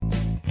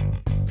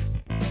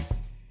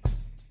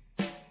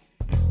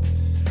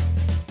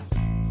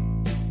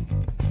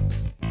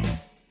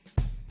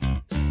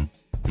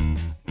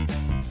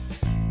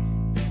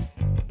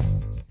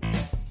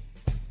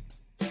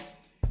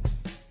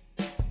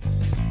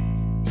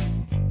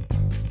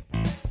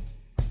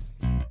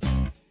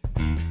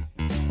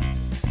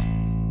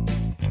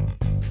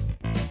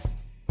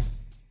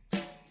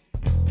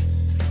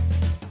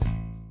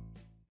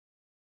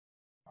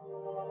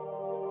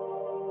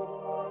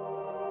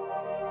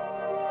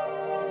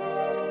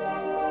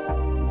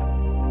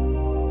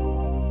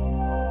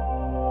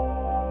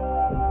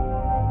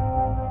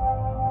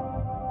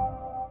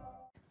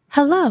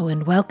Hello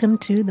and welcome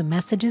to the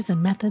Messages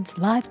and Methods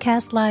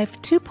Livecast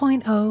Live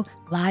 2.0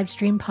 live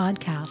stream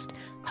podcast,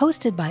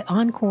 hosted by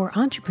Encore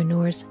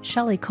entrepreneurs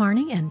Shelley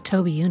Carney and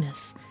Toby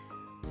Younis.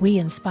 We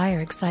inspire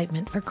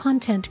excitement for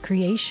content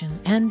creation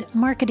and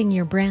marketing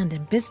your brand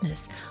and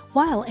business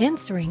while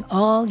answering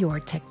all your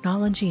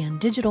technology and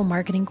digital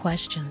marketing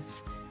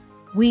questions.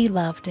 We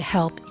love to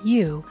help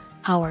you,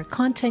 our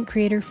content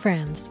creator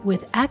friends,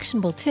 with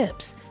actionable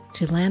tips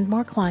to land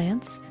more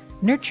clients,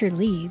 nurture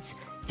leads,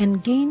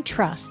 and gain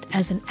trust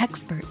as an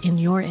expert in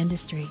your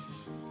industry.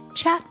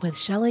 Chat with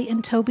Shelley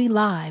and Toby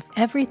live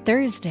every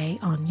Thursday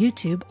on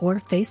YouTube or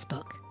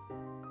Facebook.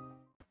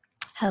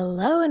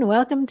 Hello and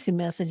welcome to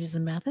Messages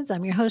and Methods.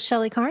 I'm your host,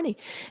 Shelley Carney.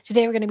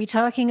 Today we're going to be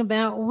talking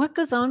about what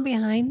goes on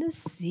behind the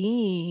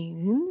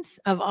scenes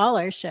of all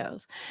our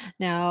shows.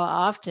 Now,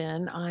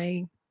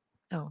 often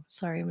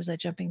was I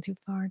jumping too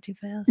far, too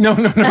fast? No.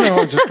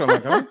 I'm just going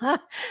like, oh,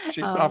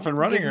 she's off and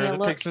running her.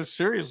 That takes us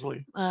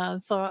seriously.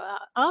 So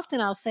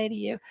often I'll say to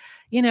you,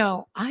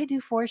 I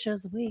do 4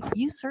 shows a week.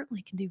 You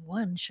certainly can do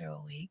 1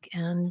 show a week.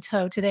 And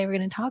so today we're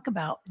going to talk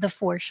about the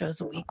 4 shows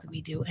a week that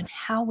we do and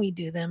how we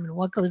do them and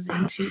what goes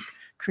into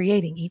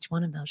creating each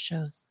one of those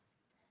shows.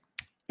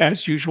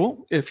 As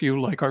usual, if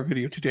you like our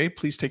video today,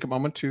 please take a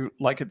moment to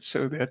like it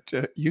so that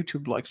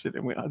YouTube likes it.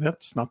 And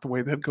that's not the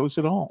way that goes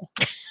at all.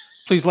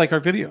 Please like our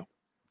video.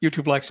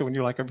 YouTube likes it when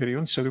you like our video,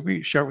 and so do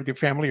we. Share it with your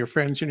family, your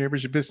friends, your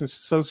neighbors, your business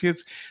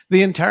associates,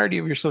 the entirety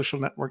of your social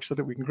network so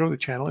that we can grow the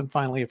channel. And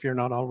finally, if you're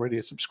not already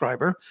a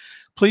subscriber,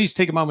 please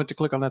take a moment to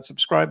click on that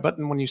subscribe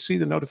button. When you see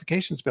the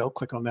notifications bell,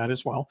 click on that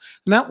as well.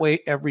 And that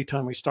way, every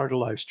time we start a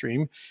live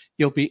stream,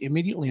 you'll be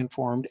immediately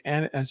informed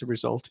and, as a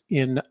result,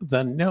 in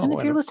the know. And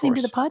if you're listening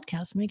to the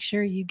podcast, make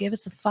sure you give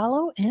us a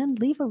follow and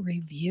leave a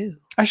review.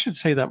 I should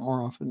say that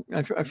more often.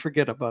 I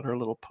forget about our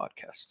little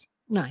podcast.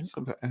 No,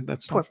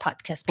 that's poor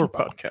podcast. Poor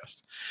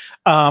podcast.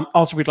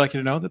 Also, we'd like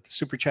you to know that the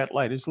Super Chat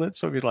light is lit.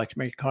 So if you'd like to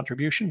make a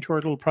contribution to our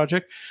little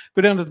project,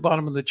 go down to the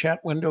bottom of the chat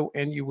window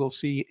and you will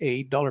see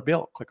a dollar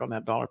bill. Click on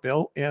that dollar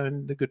bill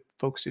and the good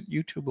folks at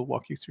YouTube will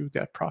walk you through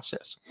that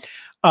process.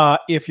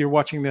 If you're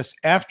watching this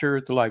after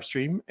the live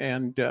stream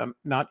and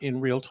not in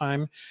real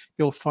time,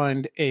 you'll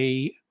find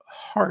a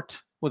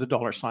heart with a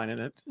dollar sign in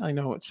it. I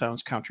know it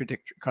sounds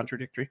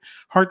contradictory.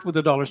 Heart with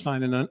a dollar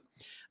sign in it.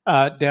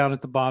 Down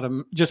at the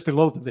bottom, just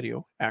below the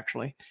video,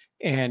 actually.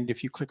 And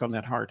if you click on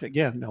that heart,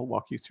 again, they'll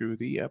walk you through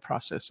the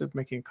process of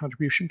making a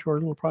contribution to our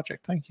little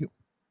project. Thank you.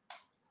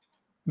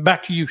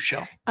 Back to you,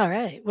 Shell. All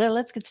right. Well,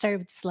 let's get started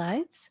with the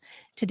slides.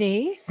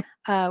 Today,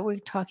 we're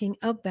talking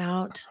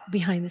about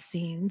behind the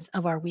scenes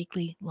of our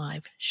weekly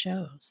live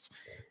shows.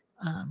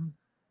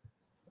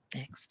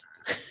 Next.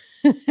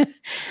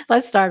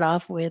 Let's start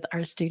off with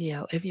our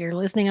studio. If you're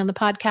listening on the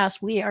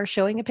podcast, we are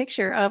showing a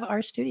picture of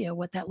our studio,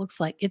 what that looks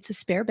like. It's a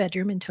spare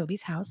bedroom in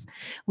Toby's house.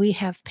 We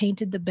have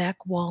painted the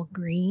back wall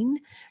green,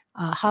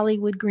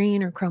 Hollywood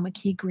green or chroma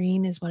key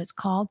green is what it's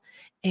called.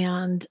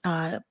 And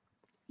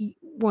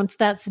once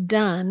that's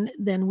done,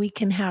 then we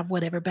can have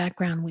whatever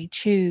background we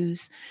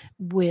choose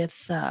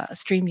with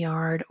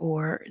StreamYard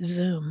or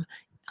Zoom,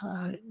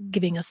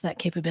 giving us that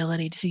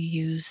capability to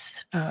use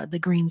the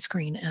green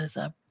screen as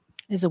a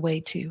way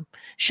to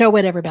show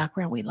whatever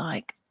background we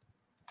like.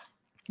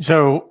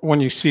 So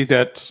when you see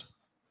that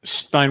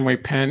Steinway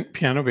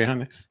piano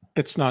behind it,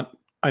 it's not,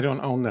 I don't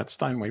own that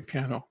Steinway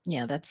piano.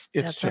 Yeah, that's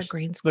our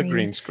green screen. The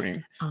green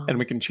screen. And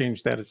we can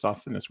change that as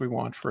often as we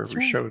want for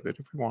every show that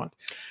if we want.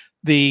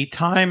 The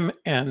time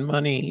and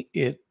money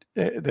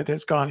that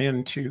has gone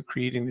into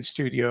creating the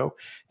studio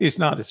is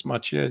not as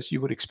much as you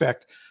would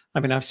expect.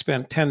 I mean, I've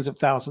spent tens of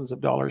thousands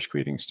of dollars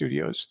creating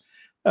studios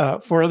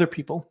for other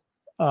people.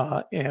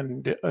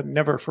 And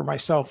never for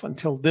myself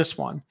until this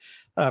one,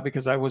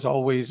 because I was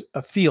always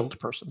a field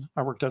person.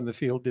 I worked on the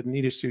field, didn't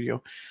need a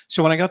studio.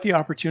 So when I got the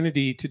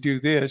opportunity to do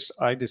this,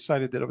 I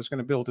decided that I was going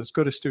to build as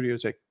good a studio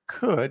as I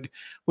could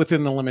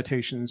within the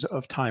limitations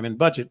of time and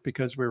budget,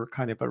 because we were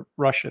kind of a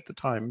rush at the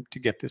time to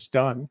get this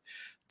done.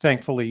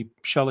 Thankfully,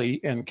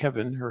 Shelley and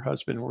Kevin, her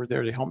husband, were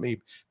there to help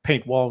me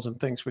paint walls and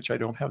things, which I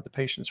don't have the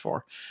patience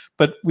for.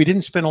 But we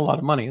didn't spend a lot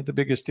of money. The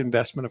biggest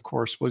investment, of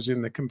course, was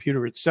in the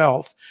computer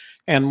itself.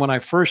 And when I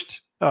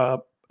first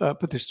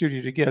put the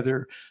studio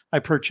together, I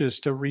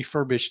purchased a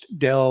refurbished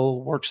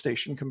Dell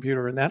workstation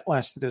computer, and that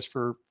lasted us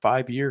for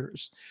 5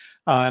 years.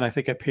 And I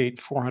think I paid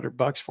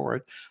 $400 for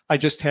it. I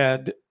just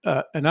had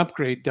an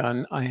upgrade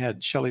done. I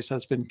had Shelley's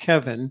husband,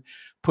 Kevin,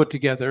 put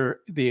together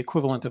the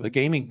equivalent of a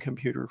gaming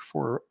computer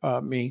for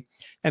me.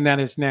 And that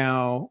is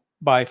now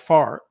by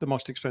far the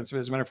most expensive.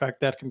 As a matter of fact,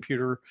 that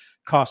computer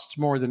costs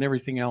more than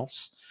everything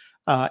else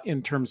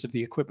in terms of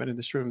the equipment in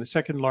this room. The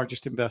second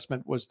largest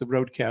investment was the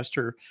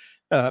Rodecaster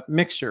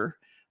mixer,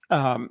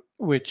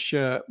 which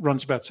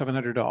runs about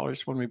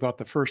 $700. When we bought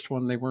the first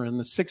one, they were in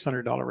the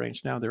 $600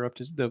 range. Now they're up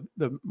to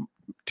the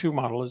 2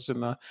 model is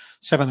in the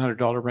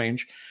 $700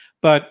 range.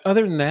 But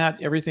other than that,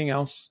 everything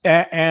else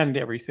and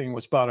everything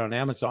was bought on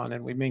Amazon,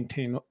 and we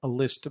maintain a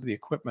list of the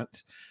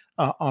equipment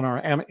in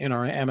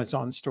our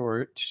Amazon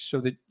store so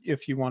that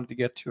if you wanted to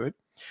get to it,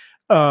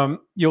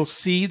 you'll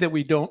see that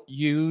we don't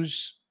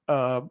use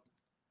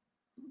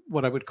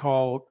what I would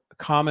call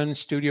common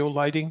studio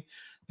lighting.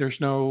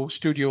 There's no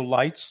studio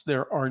lights.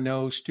 There are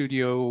no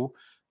studio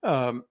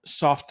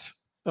soft.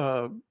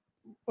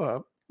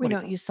 We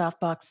don't use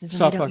soft boxes, and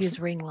soft we don't boxes. use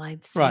ring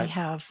lights. Right. We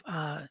have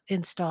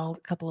installed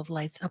a couple of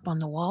lights up on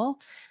the wall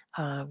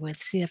with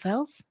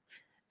CFLs,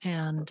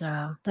 and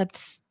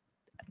that's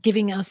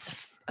giving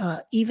us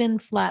even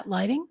flat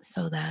lighting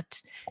so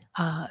that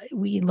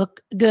we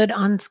look good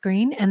on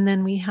screen. And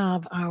then we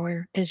have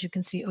our, as you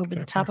can see, over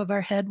the top of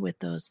our head with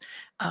those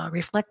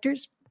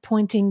reflectors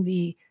pointing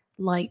the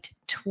light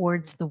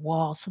towards the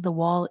wall. So the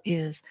wall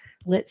is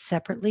lit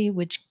separately,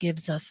 which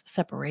gives us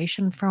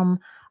separation from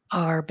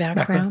our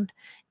background,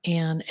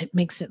 and it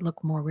makes it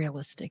look more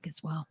realistic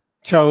as well.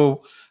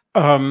 So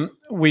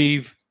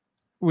we've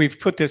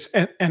put this,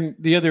 and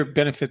the other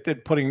benefit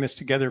that putting this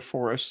together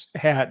for us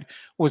had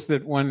was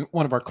that when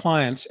one of our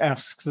clients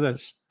asks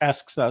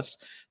us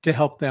to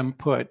help them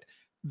put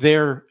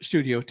their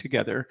studio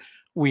together,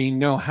 we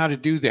know how to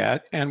do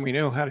that, and we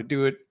know how to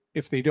do it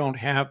if they don't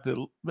have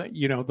the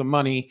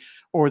money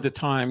or the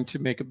time to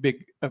make a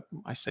big,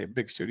 I say a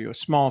big studio, a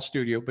small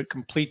studio, but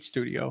complete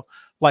studio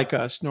like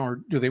us,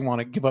 nor do they want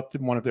to give up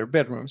one of their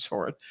bedrooms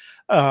for it.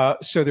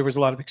 So there was a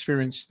lot of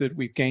experience that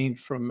we've gained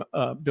from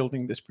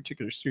building this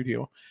particular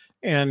studio,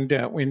 and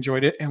we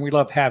enjoyed it, and we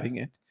love having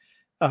it.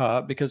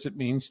 Because it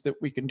means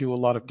that we can do a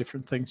lot of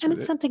different things. And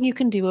it's something you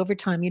can do over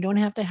time. You don't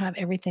have to have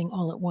everything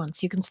all at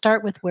once. You can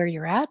start with where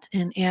you're at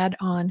and add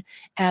on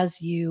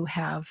as you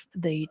have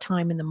the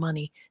time and the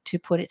money to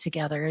put it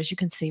together. As you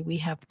can see, we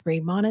have 3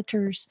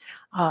 monitors.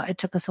 It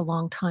took us a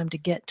long time to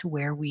get to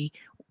where we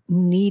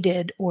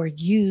needed or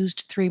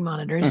used 3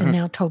 monitors, and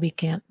now Toby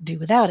can't do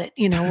without it.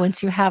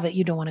 Once you have it,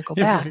 you don't want to go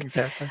back.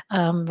 Exactly.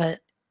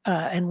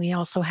 And we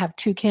also have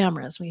 2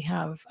 cameras. We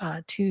have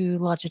 2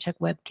 Logitech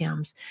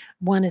webcams.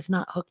 One is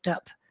not hooked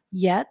up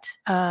yet,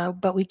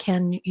 but we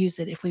can use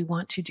it if we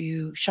want to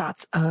do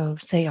shots of,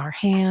 say, our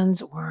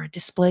hands or a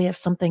display of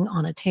something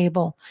on a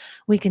table.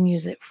 We can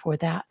use it for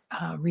that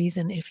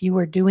reason. If you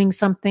were doing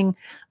something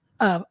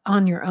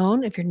on your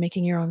own, if you're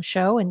making your own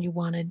show and you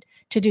wanted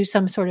to do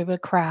some sort of a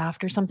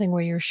craft or something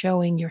where you're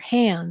showing your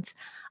hands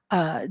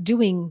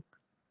doing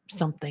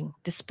something,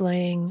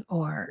 displaying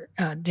or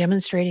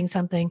demonstrating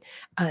something,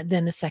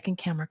 then a second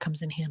camera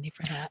comes in handy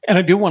for that. And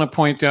I do want to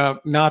point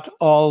out, not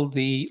all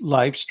the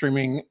live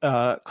streaming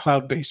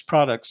cloud-based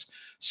products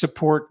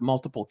support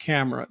multiple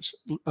cameras.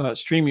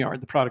 StreamYard,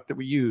 the product that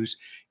we use,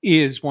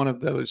 is one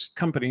of those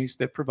companies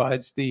that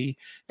provides the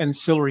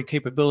ancillary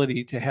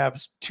capability to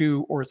have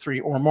 2 or 3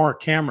 or more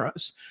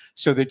cameras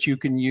so that you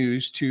can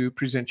use to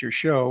present your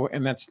show.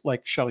 And that's,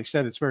 like Shelley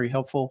said, it's very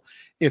helpful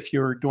if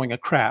you're doing a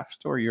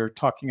craft or you're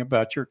talking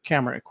about your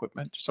camera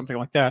equipment or something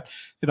like that.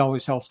 It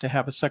always helps to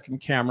have a second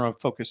camera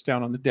focused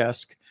down on the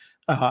desk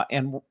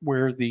and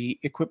where the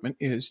equipment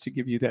is, to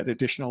give you that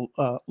additional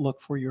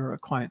look for your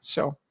clients.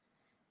 So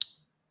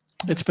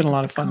it's been a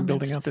lot of fun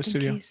building out this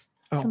studio.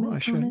 Oh, I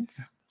should.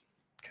 Yeah.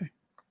 Okay.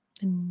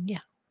 And yeah,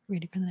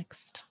 ready for the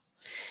next.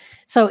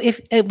 So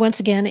once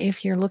again,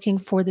 if you're looking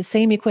for the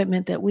same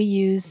equipment that we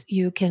use,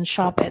 you can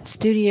shop at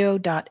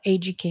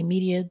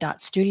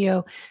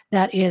studio.agkmedia.studio.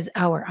 That is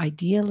our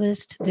idea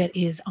list that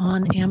is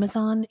on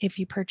Amazon. If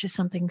you purchase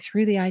something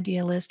through the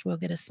idea list, we'll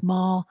get a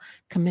small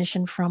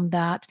commission from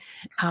that.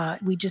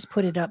 We just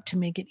put it up to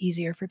make it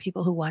easier for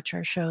people who watch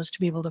our shows to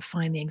be able to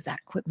find the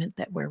exact equipment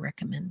that we're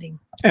recommending.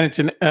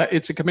 And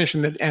it's a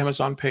commission that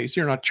Amazon pays.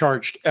 You're not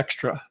charged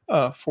extra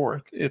for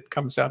it. It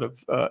comes out of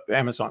the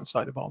Amazon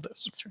side of all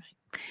this. That's right.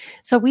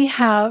 So we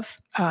have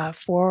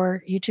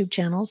 4 YouTube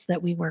channels that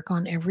we work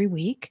on every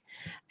week.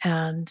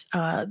 And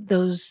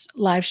those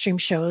live stream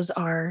shows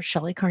are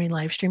Shelley Carney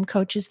Live Stream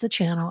Coach is the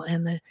channel,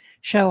 and the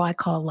show I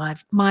call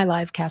My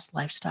Livecast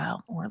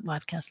Lifestyle, or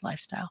Livecast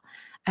Lifestyle.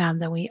 And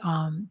then we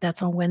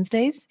that's on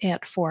Wednesdays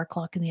at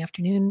 4:00 in the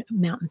afternoon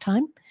Mountain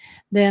Time.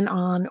 Then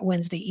on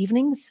Wednesday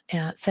evenings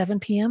at 7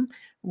 p.m.,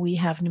 we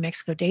have New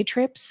Mexico Day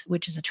Trips,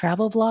 which is a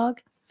travel vlog.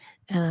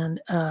 And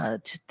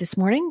this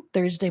morning,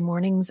 Thursday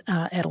mornings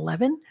at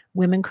 11,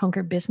 Women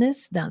Conquer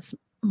Business. That's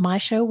my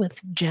show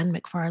with Jen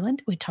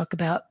McFarland. We talk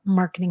about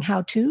marketing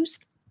how-tos.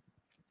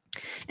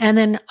 And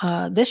then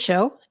this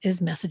show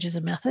is Messages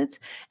and Methods.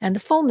 And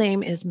the full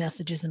name is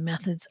Messages and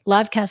Methods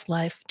Livecast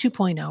Life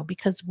 2.0,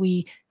 because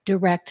we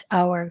direct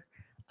our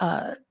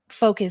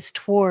focus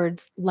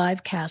towards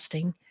live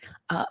casting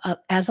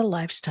as a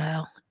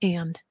lifestyle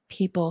and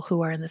people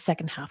who are in the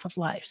second half of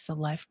life. So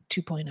Life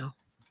 2.0.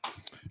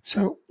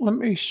 So let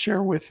me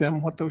share with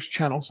them what those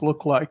channels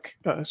look like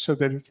so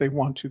that if they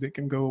want to, they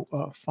can go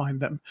find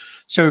them.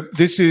 So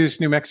this is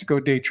New Mexico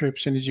Day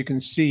Trips. And as you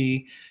can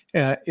see,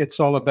 it's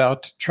all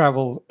about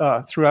travel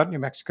throughout New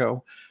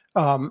Mexico.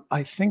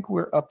 I think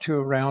we're up to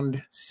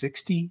around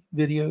 60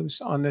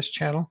 videos on this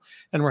channel,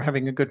 and we're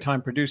having a good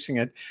time producing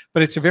it.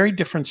 But it's a very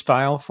different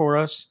style for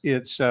us.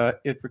 It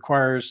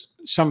requires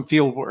some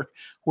field work,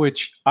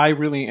 which I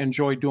really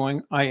enjoy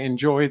doing. I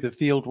enjoy the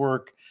field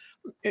work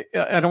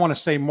I don't want to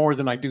say more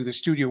than I do the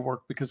studio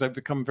work, because I've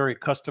become very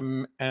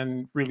accustomed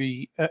and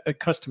really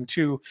accustomed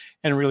to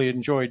and really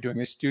enjoy doing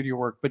the studio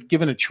work. But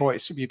given a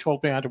choice, if you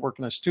told me I had to work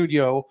in a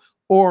studio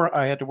or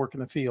I had to work in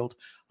the field,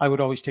 I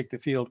would always take the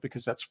field,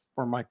 because that's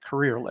where my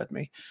career led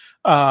me.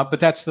 But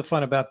that's the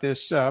fun about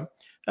this,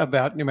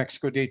 about New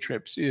Mexico Day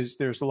Trips, is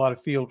there's a lot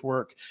of field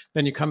work.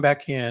 Then you come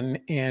back in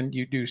and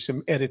you do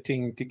some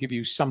editing to give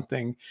you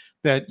something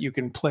that you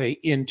can play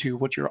into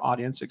what your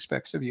audience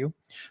expects of you.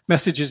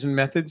 Messages and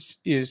Methods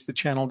is the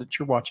channel that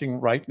you're watching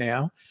right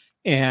now.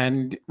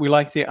 And we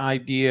like the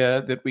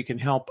idea that we can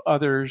help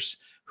others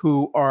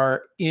who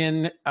are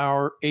in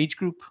our age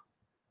group.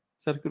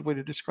 Is that a good way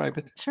to describe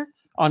it? Sure.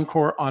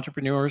 Encore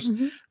entrepreneurs,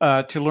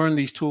 to learn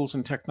these tools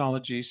and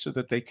technologies so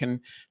that they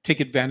can take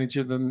advantage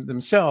of them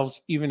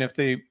themselves, even if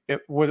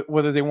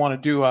whether they want to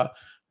do a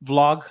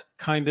vlog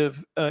kind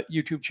of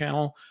YouTube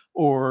channel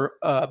or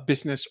a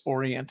business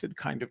oriented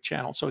kind of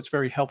channel. So it's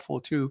very helpful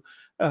to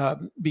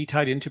be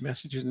tied into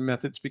Messages and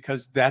Methods,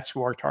 because that's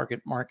who our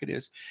target market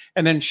is.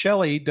 And then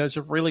Shelley does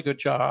a really good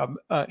job.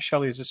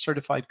 Shelley is a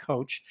certified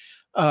coach,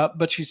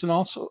 but she's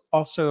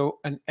also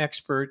an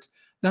expert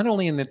not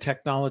only in the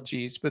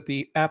technologies, but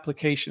the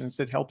applications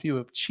that help you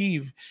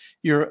achieve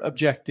your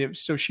objectives.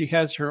 So she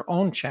has her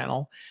own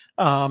channel,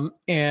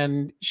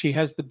 and she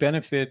has the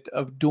benefit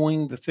of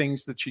doing the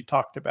things that she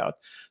talked about.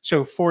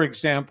 So, for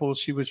example,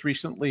 she was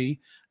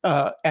recently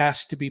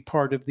asked to be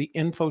part of the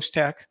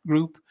InfoStack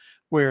group,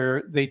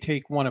 where they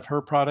take one of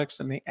her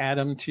products and they add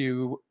them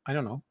to, I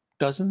don't know,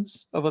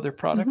 dozens of other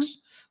products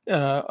in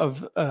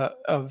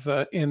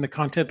the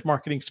content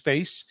marketing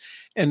space.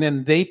 And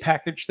then they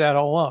package that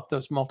all up,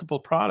 those multiple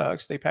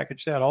products, they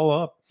package that all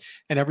up.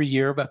 And every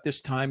year about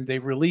this time, they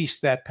release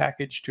that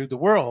package to the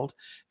world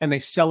and they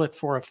sell it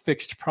for a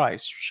fixed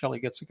price. Shelley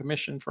gets a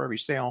commission for every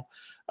sale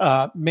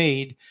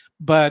made.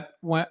 But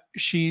when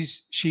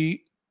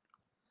she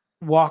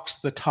walks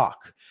the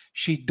talk,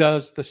 she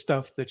does the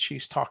stuff that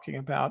she's talking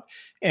about.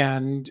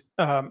 And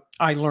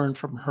I learn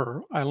from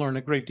her. I learn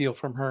a great deal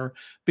from her,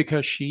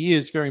 because she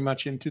is very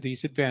much into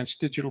these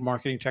advanced digital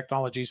marketing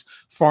technologies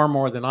far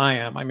more than I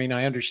am. I mean,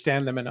 I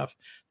understand them enough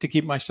to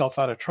keep myself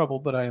out of trouble,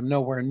 but I am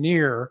nowhere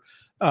near,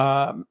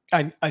 I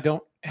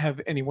don't have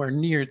anywhere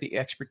near the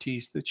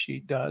expertise that she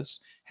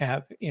does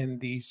have in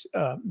these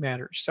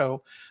matters.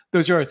 So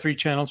those are our three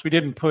channels. We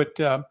didn't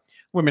put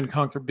Women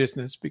Conquer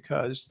Business,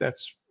 because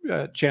that's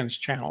Jen's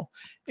channel,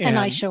 and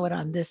I show it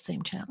on this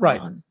same channel,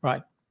 right?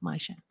 My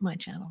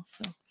channel.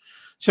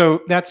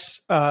 So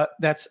that's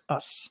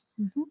us.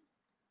 Mm-hmm.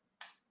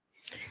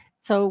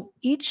 So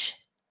each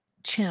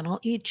channel,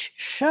 each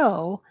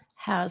show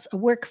has a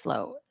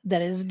workflow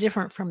that is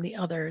different from the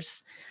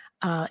others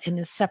and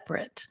is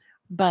separate,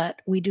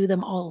 but we do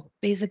them all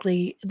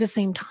basically at the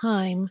same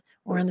time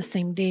or on the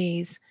same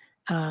days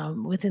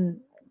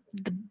within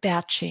the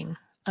batching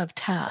of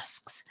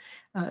tasks,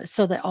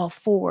 so that all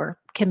four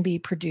can be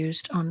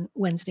produced on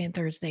Wednesday and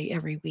Thursday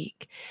every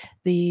week.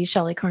 The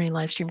Shelley Carney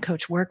Livestream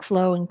Coach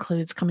workflow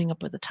includes coming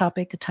up with a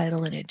topic, a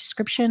title, and a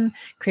description,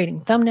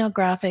 creating thumbnail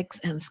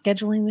graphics, and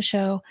scheduling the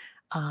show.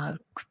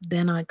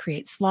 Then I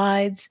create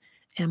slides,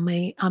 and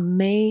I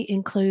may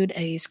include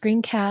a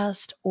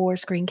screencast or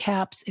screen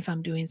caps if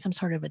I'm doing some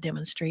sort of a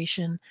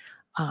demonstration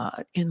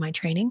in my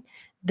training.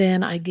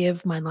 Then I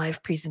give my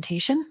live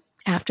presentation.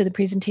 After the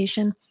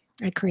presentation,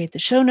 I create the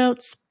show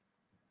notes.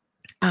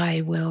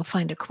 I will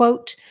find a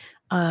quote,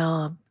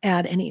 add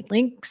any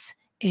links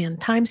and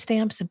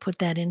timestamps and put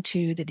that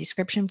into the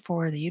description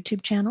for the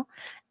YouTube channel.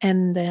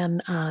 And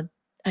then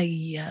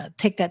I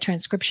take that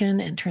transcription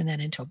and turn that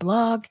into a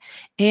blog.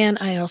 And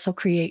I also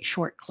create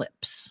short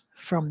clips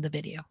from the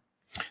video.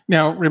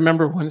 Now,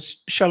 remember, when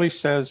Shelley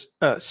says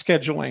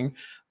scheduling,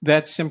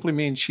 that simply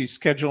means she's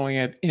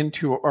scheduling it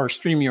into our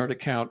StreamYard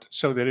account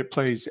so that it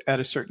plays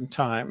at a certain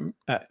time,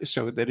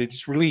 so that it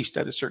is released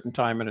at a certain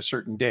time and a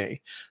certain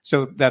day.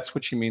 So that's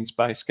what she means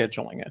by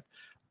scheduling it.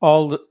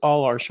 All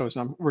our shows,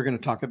 we're going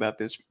to talk about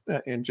this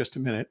in just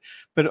a minute,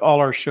 but all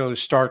our shows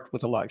start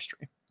with a live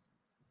stream.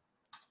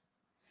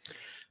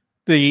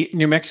 The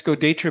New Mexico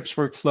Day Trips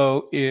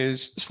workflow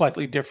is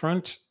slightly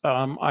different.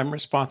 I'm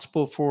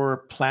responsible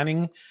for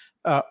planning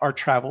our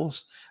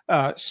travels.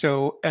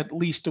 So at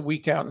least a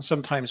week out, and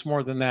sometimes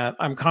more than that,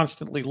 I'm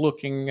constantly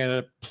looking at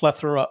a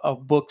plethora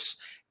of books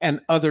and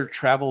other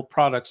travel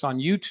products on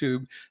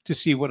YouTube to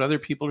see what other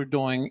people are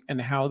doing and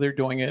how they're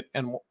doing it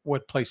and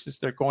what places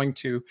they're going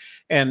to.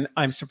 And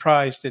I'm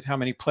surprised at how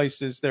many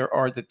places there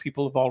are that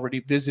people have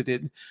already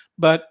visited,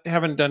 but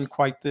haven't done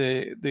quite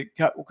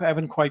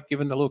haven't quite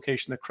given the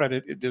location the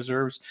credit it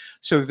deserves.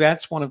 So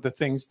that's one of the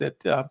things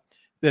that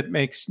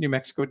makes New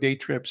Mexico Day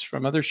Trips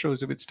from other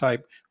shows of its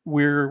type.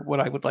 We're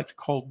what I would like to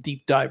call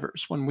deep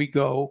divers. When we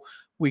go,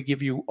 we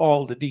give you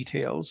all the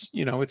details.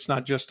 You know, it's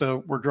not just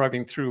we're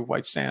driving through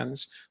White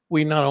Sands.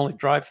 We not only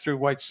drive through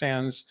White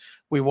Sands,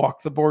 we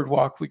walk the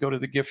boardwalk, we go to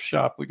the gift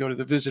shop, we go to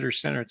the visitor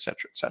center, et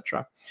cetera, et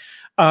cetera.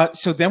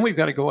 So then we've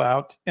got to go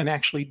out and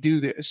actually do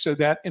this. So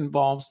that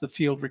involves the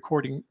field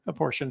recording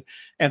portion.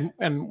 And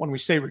when we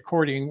say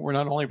recording, we're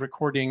not only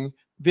recording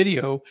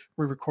video,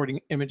 we're recording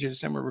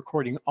images and we're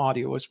recording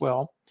audio as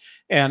well.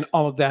 And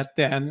all of that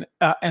then,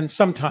 and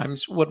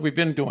sometimes what we've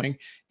been doing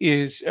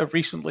is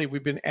recently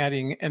we've been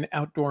adding an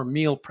outdoor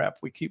meal prep.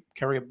 We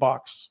carry a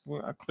box,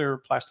 a clear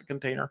plastic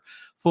container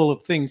full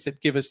of things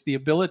that give us the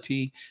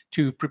ability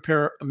to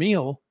prepare a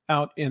meal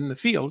out in the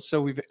field.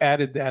 So we've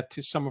added that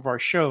to some of our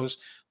shows.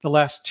 The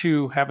last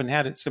two haven't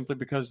had it simply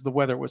because the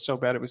weather was so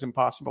bad it was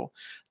impossible.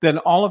 Then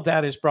all of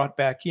that is brought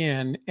back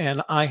in,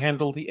 and I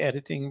handle the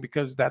editing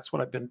because that's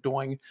what I've been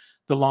doing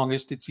the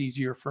longest. It's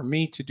easier for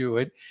me to do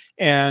it.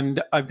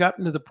 And I've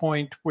gotten to the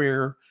point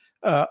where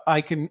I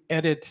can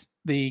edit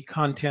the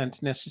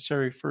content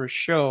necessary for a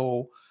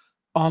show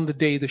on the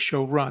day the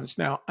show runs.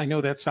 Now, I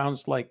know that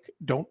sounds like,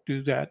 don't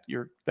do that.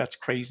 That's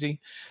crazy.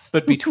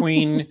 But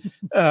between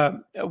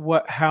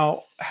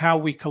how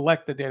we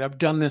collect the data, I've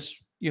done this,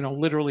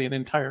 literally an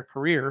entire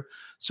career.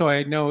 So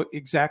I know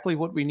exactly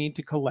what we need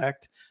to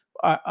collect.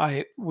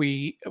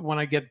 When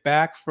I get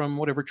back from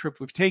whatever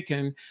trip we've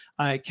taken,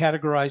 I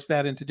categorize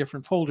that into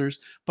different folders,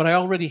 but I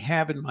already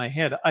have in my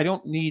head. I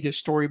don't need a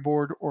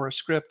storyboard or a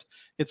script.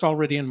 It's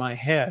already in my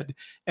head.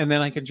 And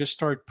then I can just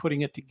start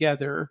putting it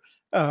together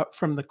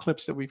from the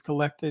clips that we've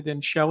collected.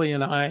 And Shelley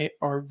and I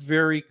are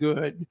very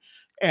good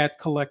at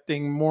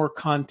collecting more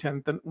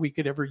content than we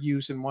could ever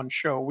use in one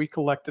show. We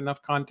collect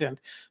enough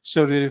content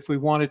so that if we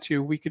wanted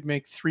to, we could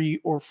make 3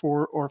 or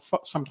 4 or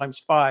sometimes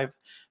 5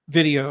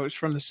 videos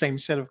from the same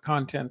set of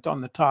content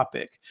on the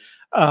topic.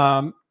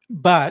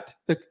 But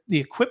the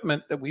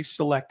equipment that we've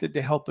selected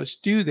to help us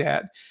do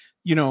that,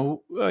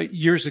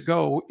 years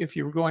ago, if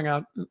you were going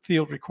out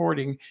field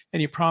recording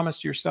and you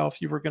promised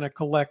yourself you were going to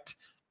collect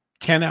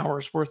 10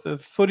 hours worth of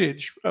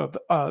footage of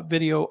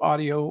video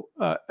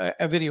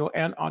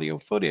and audio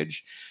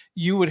footage,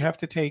 you would have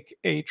to take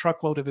a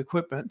truckload of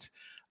equipment.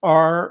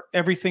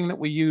 Everything that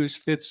we use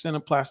fits in a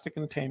plastic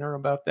container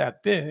about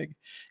that big.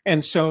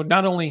 And so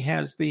not only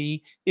has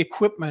the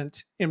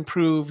equipment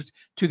improved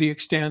to the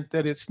extent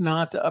that it's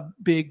not a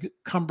big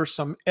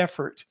cumbersome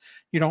effort.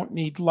 You don't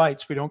need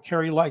lights. We don't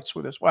carry lights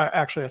with us. Well,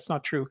 actually, that's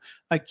not true.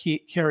 I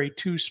carry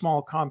 2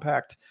 small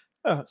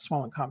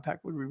and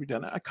compact would be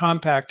redundant,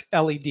 compact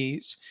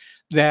LEDs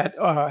that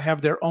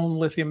have their own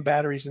lithium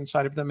batteries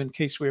inside of them in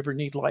case we ever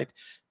need light,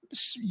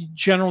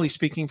 generally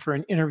speaking, for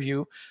an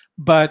interview.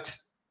 But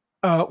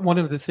one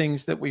of the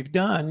things that we've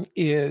done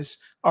is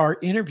our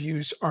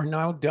interviews are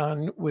now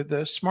done with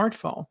a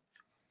smartphone.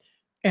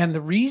 And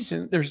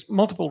there's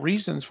multiple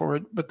reasons for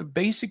it, but the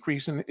basic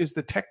reason is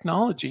the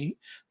technology,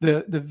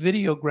 the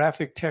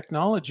videographic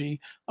technology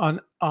on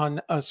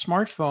a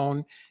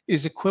smartphone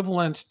is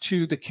equivalent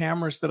to the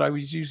cameras that I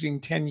was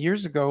using 10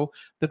 years ago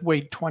that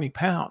weighed 20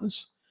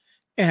 pounds.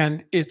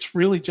 And it's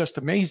really just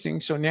amazing.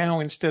 So now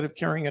instead of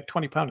carrying a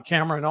 20-pound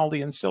camera and all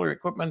the ancillary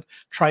equipment,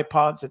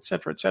 tripods, et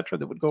cetera,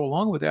 that would go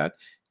along with that,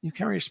 you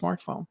carry a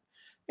smartphone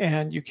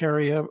and you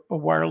carry a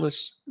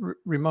wireless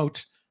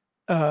remote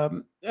a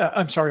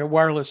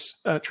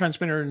wireless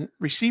transmitter and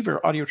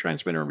receiver, audio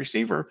transmitter and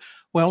receiver.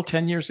 Well,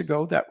 10 years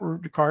ago, that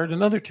required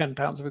another 10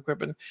 pounds of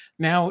equipment.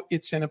 Now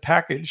it's in a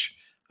package.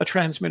 A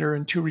transmitter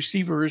and 2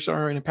 receivers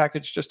are in a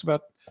package just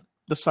about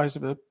the size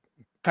of a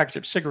package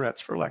of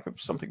cigarettes, for lack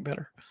of something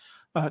better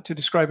to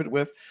describe it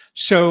with.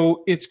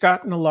 So it's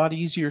gotten a lot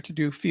easier to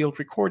do field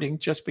recording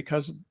just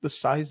because the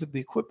size of the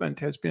equipment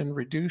has been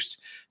reduced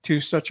to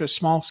such a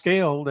small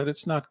scale that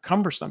it's not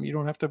cumbersome. You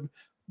don't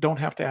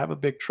have to have a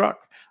big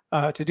truck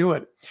to do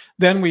it.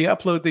 Then we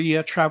upload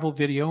the travel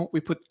video.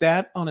 We put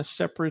that on a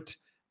separate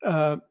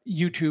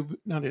YouTube,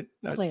 not a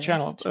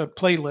channel,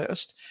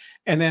 playlist.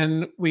 And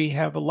then we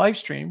have a live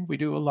stream. We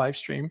do a live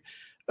stream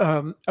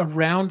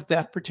around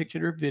that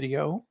particular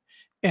video.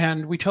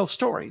 And we tell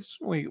stories.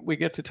 We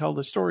get to tell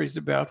the stories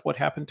about what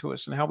happened to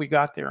us and how we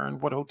got there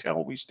and what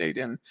hotel we stayed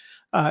in,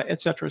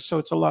 et cetera. So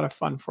it's a lot of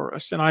fun for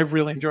us. And I've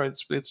really enjoyed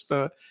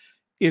it.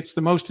 It's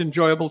the most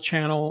enjoyable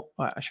channel.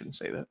 I shouldn't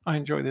say that. I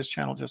enjoy this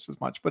channel just as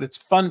much, but it's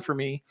fun for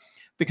me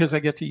because I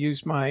get to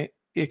use my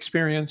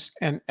experience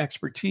and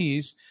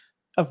expertise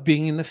of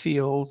being in the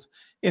field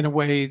in a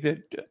way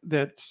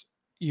that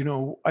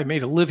I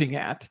made a living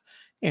at.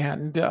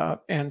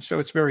 And so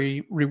it's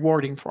very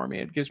rewarding for me.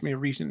 It gives me a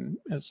reason,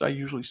 as I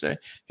usually say,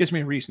 gives me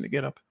a reason to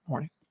get up in the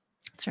morning.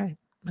 That's right.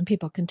 And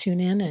people can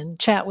tune in and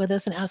chat with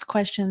us and ask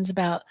questions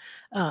about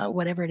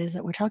whatever it is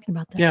that we're talking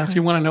about. Yeah, if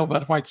you want to know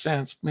about White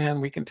Sands,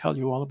 man, we can tell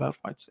you all about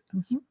White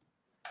Sands. Mm-hmm.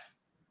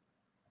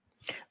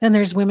 Then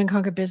there's Women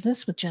Conquer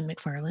Business with Jen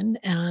McFarland.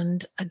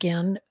 And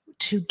again,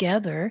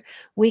 together,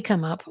 we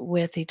come up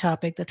with the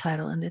topic, the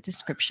title, and the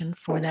description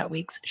for that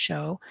week's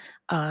show.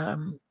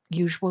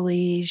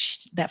 Usually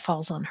that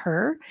falls on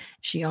her.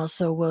 She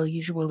also will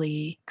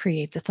usually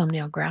create the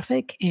thumbnail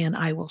graphic, and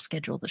I will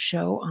schedule the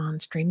show on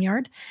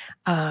StreamYard.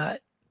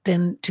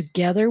 Then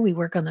together we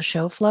work on the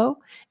show flow,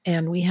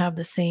 and we have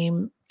the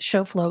same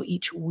show flow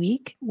each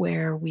week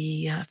where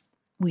we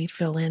we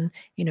fill in,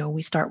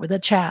 we start with a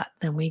chat,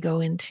 then we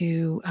go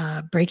into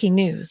breaking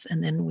news,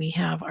 and then we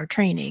have our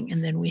training,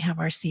 and then we have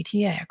our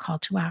CTA, a call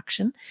to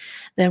action.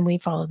 Then we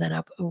follow that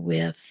up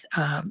with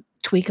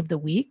tweak of the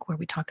week, where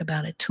we talk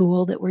about a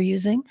tool that we're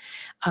using,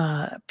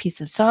 a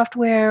piece of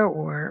software,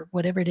 or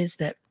whatever it is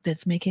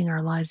that's making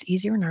our lives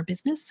easier in our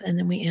business. And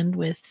then we end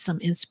with some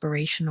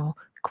inspirational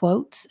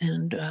quotes,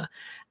 and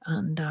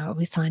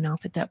we sign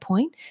off at that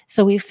point.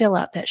 So we fill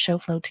out that show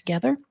flow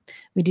together.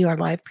 We do our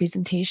live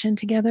presentation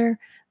together.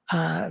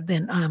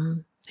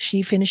 Then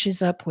she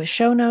finishes up with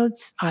show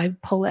notes. I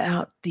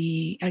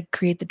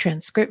create the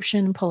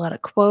transcription, pull out a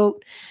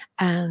quote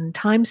and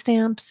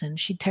timestamps, and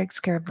she takes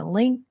care of the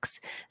links.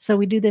 So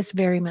we do this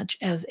very much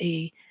as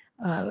a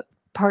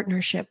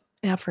partnership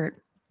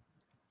effort.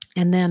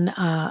 And then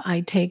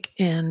I take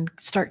and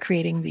start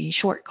creating the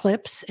short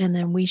clips, and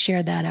then we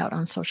share that out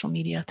on social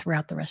media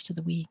throughout the rest of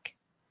the week.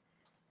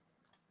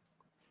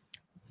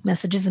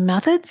 Messages and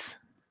methods.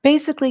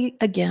 Basically,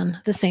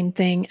 again, the same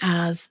thing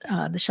as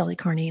the Shelley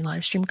Carney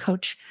Livestream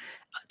Coach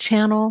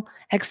channel,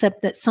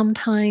 except that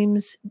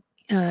sometimes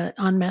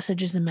on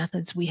Messages and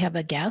Methods, we have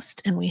a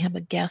guest, and we have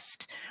a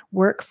guest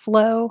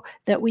workflow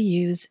that we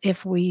use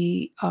if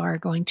we are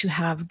going to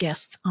have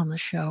guests on the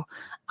show.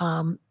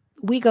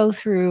 We go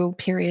through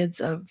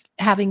periods of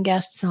having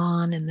guests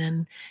on, and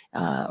then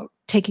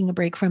taking a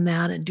break from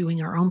that and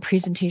doing our own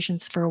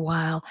presentations for a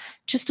while,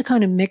 just to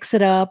kind of mix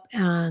it up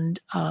and,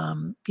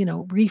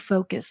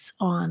 refocus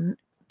on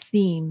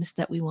themes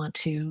that we want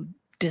to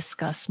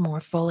discuss more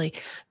fully.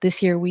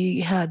 This year, we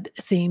had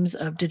themes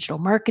of digital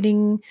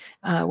marketing,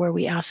 where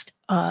we asked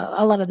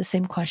a lot of the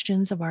same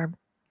questions of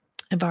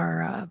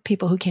our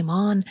people who came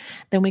on.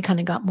 Then we kind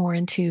of got more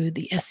into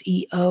the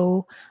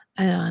SEO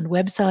and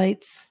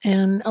websites.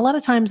 And a lot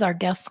of times our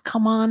guests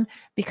come on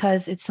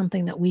because it's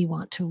something that we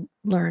want to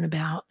learn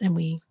about, and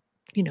we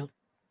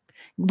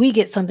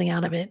get something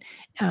out of it,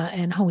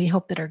 and we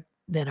hope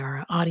that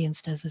our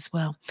audience does as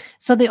well.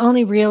 So the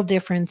only real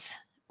difference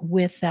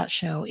with that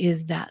show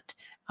is that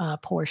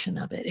portion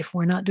of it. If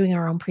we're not doing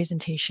our own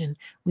presentation,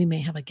 we may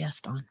have a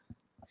guest on.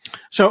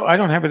 So I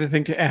don't have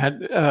anything to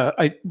add.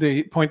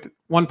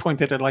 One point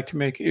that I'd like to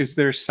make is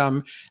there's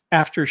some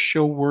after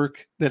show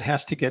work that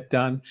has to get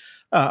done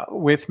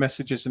with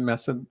Messages and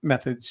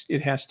Methods.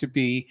 It has to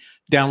be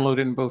downloaded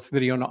in both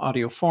video and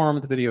audio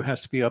form. The video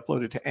has to be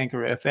uploaded to Anchor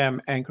FM.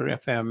 Anchor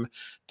FM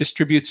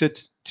distributes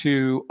it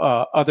to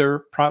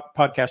other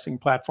podcasting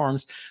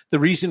platforms. The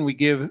reason we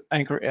give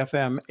Anchor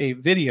FM a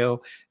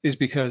video is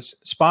because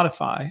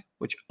Spotify,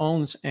 which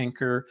owns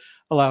Anchor,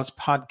 allows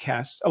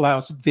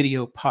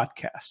video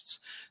podcasts.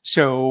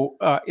 So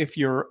if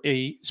you're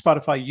a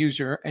Spotify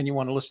user and you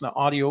want to listen to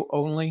audio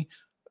only,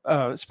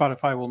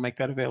 Spotify will make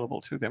that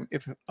available to them.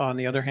 If, on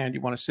the other hand,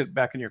 you want to sit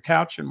back on your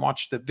couch and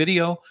watch the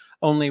video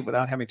only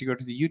without having to go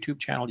to the YouTube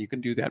channel, you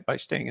can do that by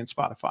staying in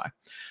Spotify.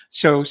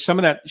 So some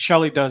of that,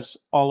 Shelley does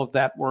all of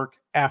that work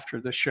after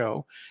the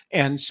show.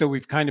 And so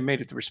we've kind of made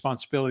it the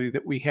responsibility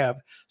that we have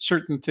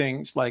certain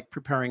things like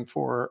preparing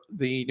for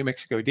the New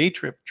Mexico day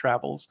trip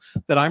travels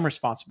that I'm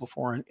responsible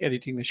for and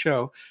editing the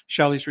show.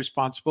 Shelley's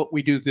responsible.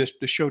 We do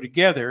the show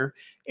together.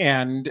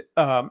 And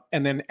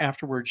then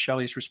afterwards,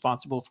 Shelley's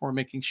responsible for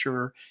making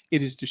sure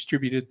it is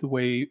distributed the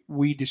way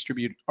we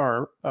distribute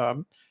our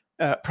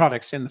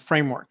products in the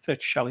framework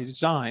that Shelley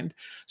designed.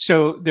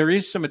 So there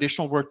is some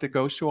additional work that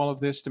goes to all of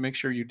this to make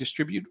sure you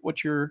distribute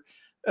what you're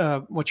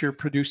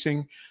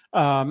producing,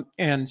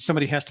 and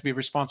somebody has to be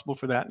responsible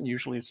for that. And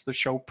usually it's the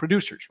show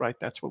producers, right?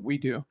 That's what we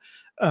do.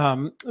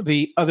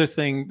 The other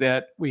thing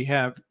that we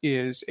have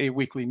is a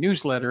weekly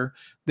newsletter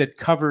that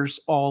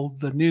covers all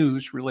the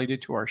news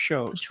related to our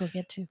shows, which we'll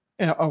get to.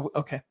 Oh,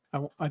 okay.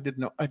 I didn't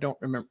know. I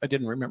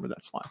didn't remember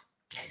that slide.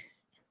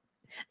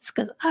 It's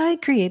because I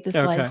create the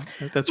slides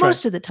That's most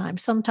right. of the time.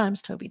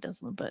 Sometimes Toby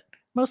does them, but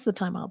most of the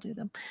time I'll do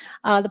them.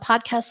 The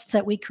podcasts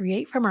that we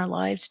create from our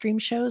live stream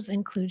shows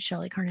include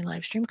Shelley Carney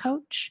Livestream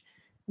Coach,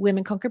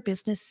 Women Conquer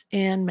Business,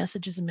 and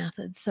Messages and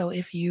Methods. So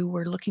if you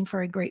were looking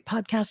for a great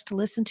podcast to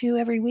listen to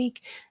every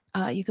week,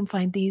 you can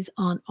find these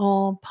on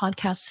all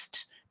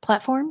podcast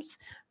platforms.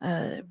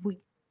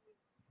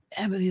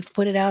 We've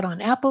put it out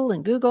on Apple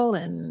and Google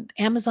and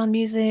Amazon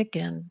Music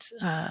and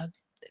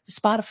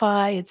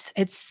Spotify.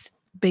 It's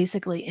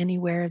basically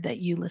anywhere that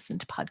you listen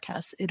to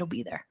podcasts, it'll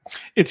be there.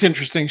 It's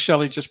interesting.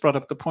 Shelley just brought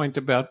up the point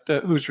about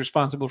who's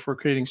responsible for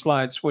creating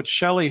slides. What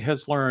Shelley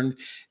has learned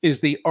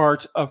is the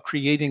art of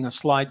creating a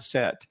slide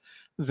set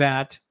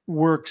that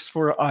works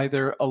for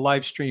either a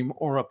live stream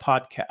or a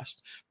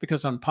podcast,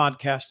 because on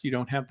podcast, you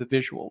don't have the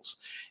visuals.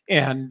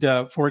 And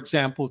for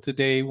example,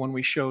 today when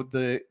we showed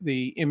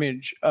the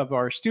image of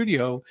our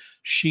studio,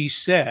 she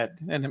said,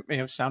 and it may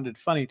have sounded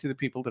funny to the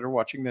people that are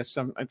watching this,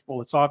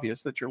 well, it's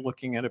obvious that you're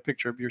looking at a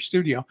picture of your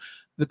studio.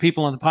 The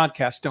people on the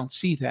podcast don't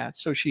see that.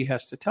 So she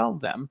has to tell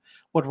them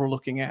what we're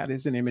looking at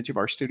is an image of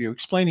our studio,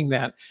 explaining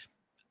that.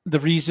 The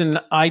reason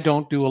I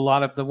don't do a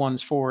lot of the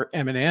ones for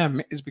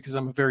M&M is because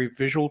I'm a very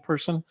visual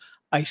person.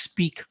 I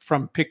speak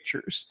from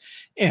pictures.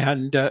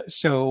 And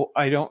so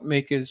I don't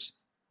make as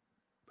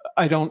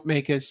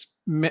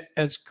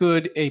as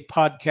good a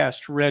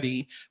podcast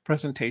ready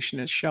presentation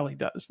as Shelley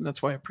does. And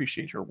that's why I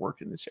appreciate her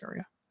work in this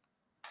area.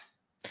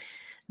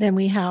 Then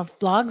we have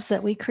blogs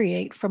that we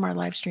create from our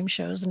live stream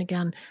shows. And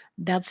again,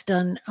 that's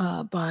done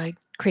by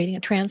creating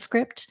a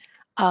transcript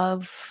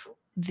of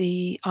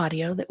the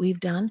audio that we've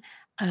done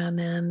and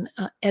then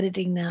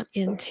editing that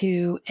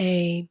into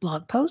a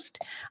blog post.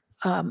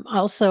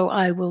 Also,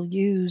 I will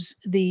use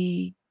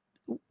the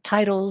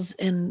titles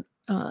and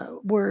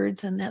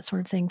words and that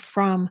sort of thing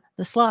from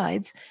the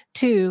slides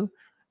to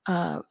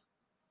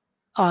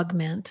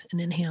augment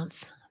and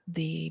enhance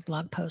the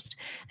blog post.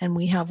 And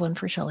we have one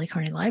for Shelley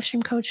Carney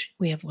Livestream Coach.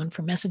 We have one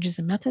for Messages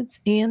and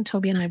Methods. And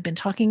Toby and I have been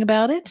talking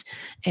about it,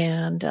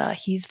 and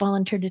he's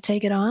volunteered to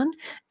take it on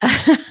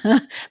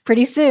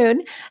pretty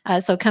soon.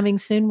 So coming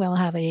soon, we'll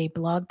have a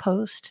blog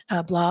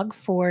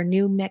for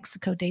New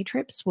Mexico day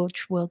trips,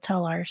 which will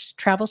tell our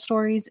travel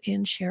stories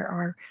and share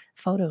our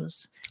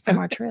photos from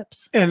our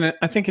trips. And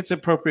I think it's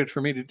appropriate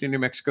for me to do New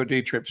Mexico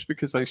day trips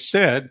because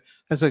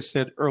as I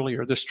said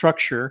earlier, the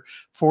structure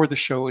for the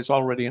show is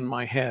already in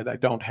my head. I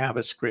don't have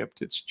a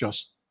script. It's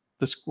just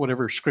this,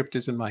 whatever script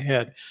is in my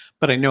head,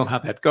 but I know how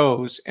that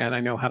goes and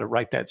I know how to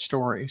write that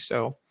story.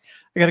 So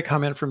I got a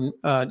comment from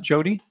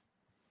Jody.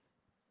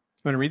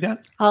 You want to read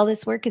that? All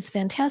this work is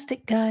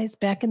fantastic, guys.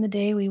 Back in the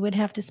day, we would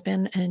have to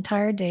spend an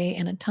entire day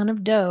and a ton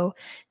of dough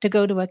to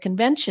go to a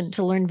convention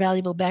to learn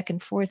valuable back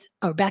and forth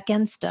or back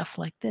end stuff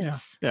like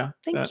this. Yeah.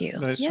 Thank you.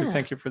 That is true.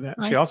 Thank you for that.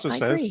 She also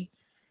says, agree.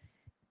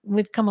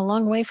 We've come a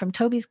long way from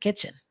Toby's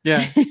kitchen.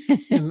 Yeah.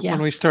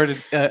 When we started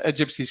A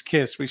Gypsy's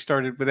Kiss, we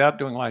started without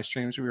doing live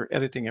streams. We were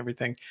editing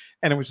everything,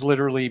 and it was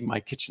literally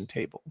my kitchen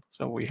table.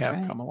 So we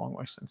have come a long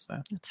way since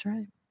then. That's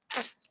right.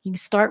 You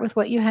start with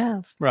what you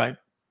have. Right.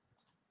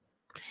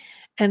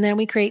 And then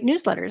we create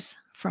newsletters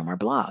from our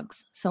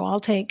blogs. So I'll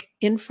take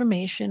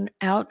information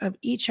out of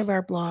each of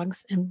our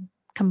blogs and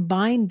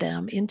combine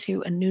them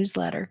into a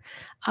newsletter.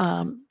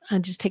 I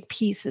just take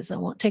pieces. I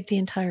won't take the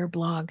entire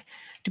blog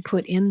to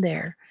put in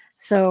there.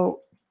 So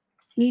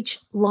each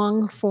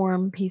long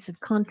form piece of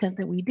content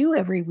that we do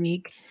every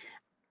week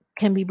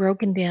can be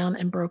broken down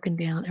and broken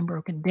down and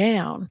broken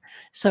down.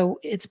 So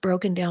it's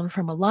broken down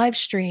from a live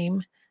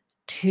stream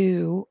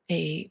to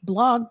a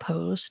blog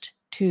post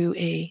to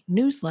a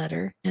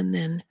newsletter, and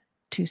then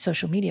to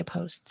social media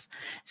posts.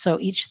 So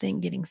each thing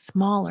getting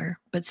smaller,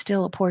 but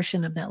still a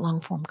portion of that long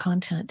form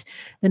content.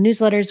 The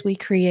newsletters we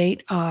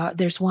create,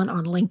 there's one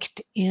on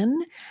LinkedIn.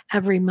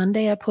 Every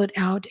Monday I put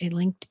out a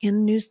LinkedIn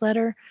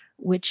newsletter,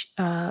 which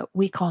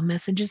we call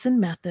Messages and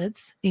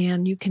Methods.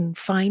 And you can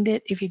find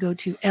it if you go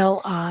to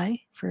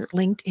LI for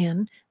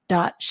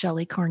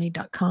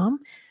LinkedIn.shelleycarney.com,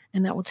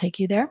 and that will take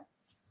you there.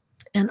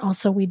 And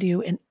also we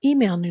do an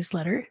email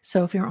newsletter.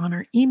 So if you're on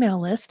our email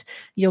list,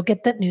 you'll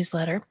get that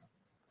newsletter.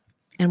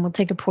 And we'll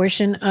take a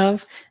portion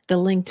of the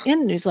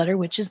LinkedIn newsletter,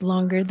 which is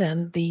longer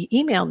than the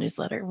email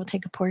newsletter. We'll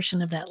take a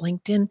portion of that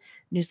LinkedIn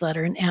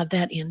newsletter and add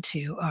that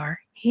into our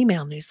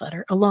email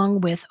newsletter,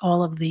 along with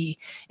all of the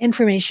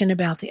information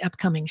about the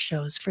upcoming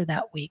shows for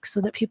that week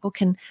so that people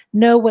can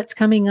know what's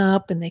coming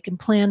up and they can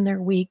plan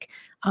their week.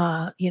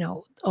 I'm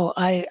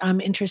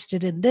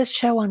interested in this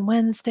show on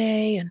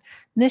Wednesday and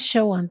this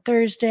show on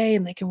Thursday,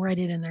 and they can write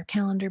it in their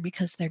calendar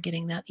because they're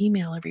getting that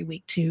email every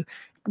week to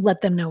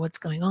let them know what's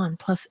going on.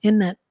 Plus, in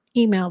that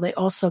email, they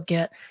also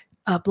get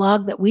a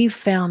blog that we've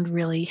found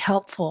really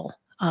helpful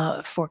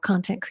for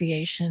content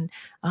creation,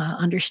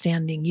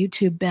 understanding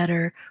YouTube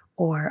better,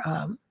 or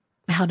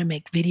how to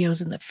make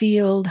videos in the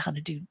field, how to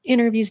do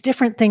interviews,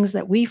 different things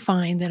that we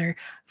find that are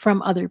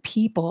from other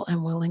people,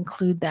 and we'll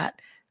include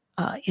that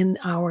in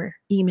our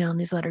email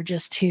newsletter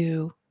just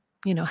to,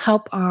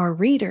 help our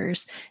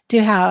readers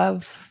to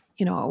have,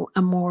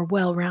 a more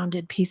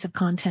well-rounded piece of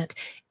content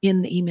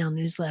in the email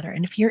newsletter.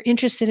 And if you're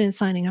interested in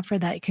signing up for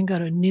that, you can go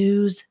to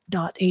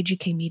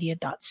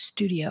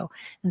news.agkmedia.studio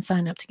and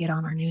sign up to get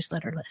on our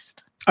newsletter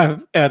list.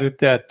 I've added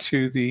that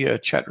to the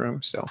chat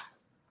room. So,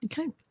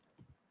 okay.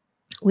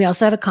 We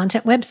also have a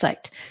content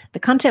website. The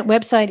content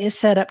website is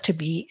set up to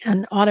be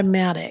an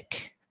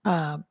automatic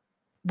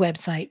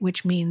website,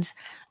 which means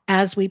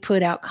as we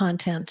put out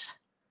content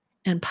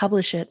and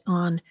publish it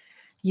on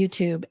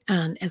YouTube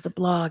and as a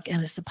blog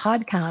and as a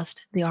podcast,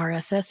 the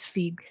RSS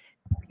feed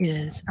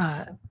is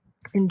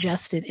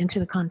ingested into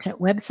the content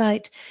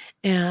website,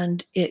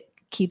 and it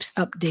keeps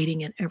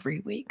updating it every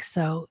week.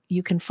 So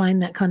you can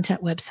find that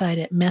content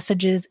website at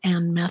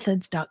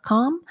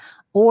messagesandmethods.com,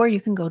 or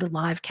you can go to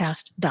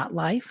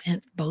livecast.life,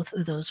 and both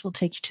of those will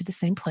take you to the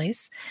same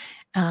place.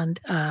 And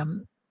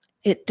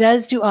it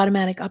does do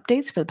automatic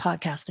updates for the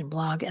podcast and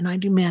blog, and I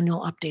do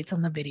manual updates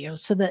on the videos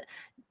so that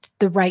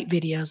the right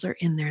videos are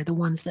in there. The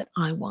ones that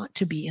I want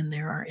to be in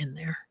there are in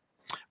there.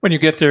 When you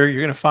get there,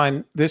 you're going to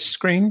find this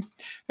screen,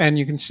 and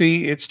you can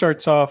see it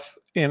starts off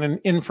in an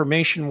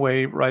information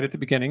way right at the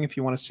beginning. If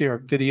you want to see our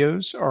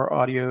videos, our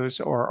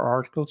audios, or our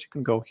articles, you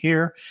can go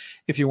here.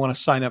 If you want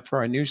to sign up for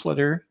our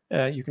newsletter,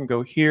 You can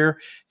go here.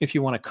 If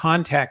you want to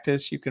contact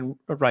us, you can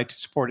write to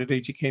support at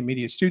AGK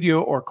Media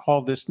Studio or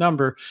call this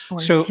number. Or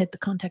hit the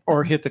contact button.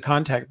 Or hit the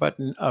contact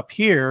button up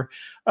here.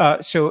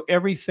 So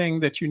everything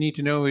that you need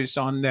to know is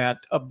on that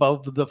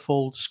above the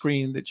fold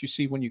screen that you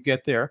see when you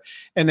get there.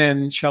 And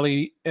then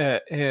Shelley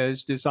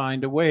has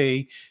designed a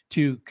way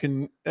to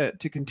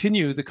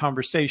continue the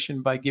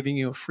conversation by giving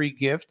you a free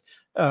gift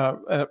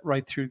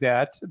right through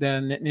that.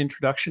 Then an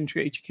introduction to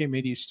AGK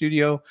Media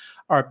Studio,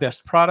 our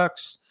best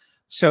products.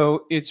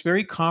 So it's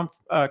very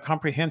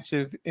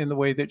comprehensive in the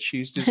way that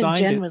she's designed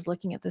Jen it. was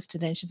looking at this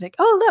today and she's like,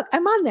 oh, look,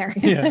 I'm on there.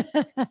 Yeah.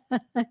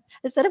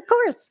 I said, of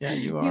course. Yeah,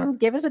 you are. You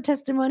give us a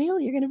testimonial,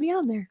 you're going to be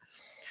on there.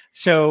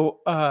 So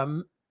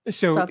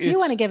if you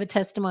want to give a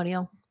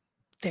testimonial,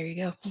 there you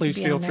go. Please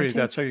feel free.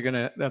 That's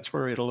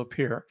where it'll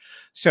appear.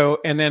 So,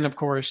 and then of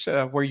course,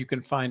 where you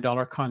can find all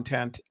our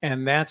content,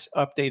 and that's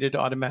updated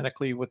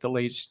automatically with the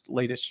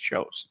latest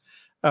shows,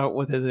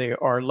 whether they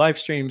are live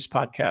streams,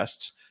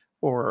 podcasts,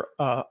 or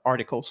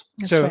articles.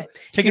 That's right.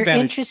 Take You're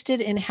advantage.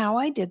 Interested in how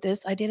I did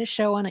this? I did a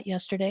show on it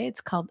yesterday.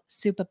 It's called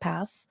Super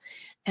Pass,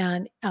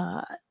 and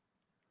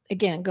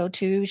again, go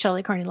to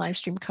Shelley Carney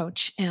Livestream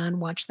Coach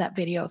and watch that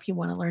video if you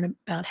want to learn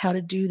about how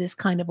to do this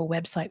kind of a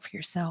website for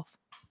yourself.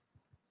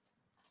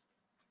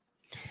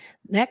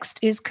 Next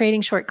is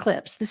creating short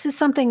clips. This is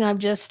something I've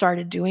just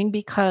started doing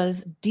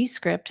because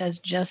Descript has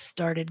just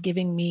started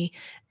giving me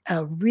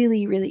a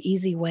really, really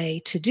easy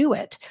way to do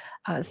it.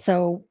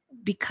 So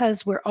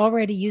because we're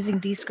already using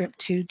Descript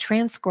to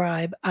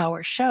transcribe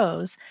our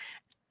shows,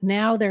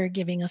 now they're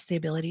giving us the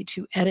ability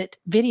to edit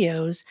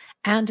videos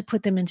and to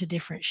put them into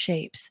different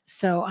shapes.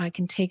 So I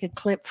can take a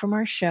clip from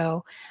our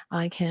show,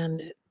 I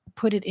can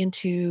put it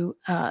into,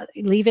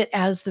 leave it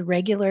as the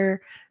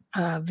regular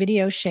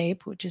video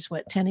shape, which is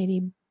what,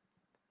 1080,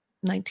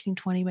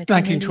 1920 by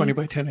 1080? 1920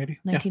 by 1080.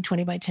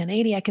 1920 by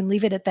 1080. I can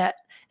leave it at that,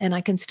 and I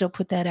can still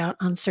put that out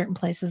on certain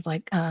places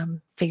like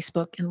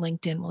Facebook and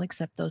LinkedIn will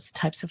accept those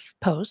types of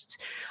posts.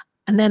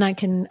 And then I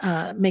can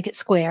make it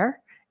square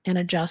and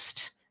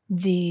adjust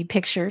the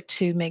picture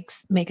to make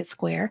it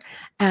square.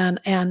 And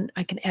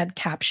I can add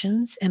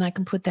captions, and I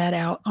can put that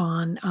out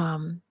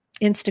on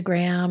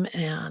Instagram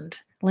and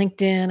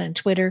LinkedIn and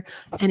Twitter,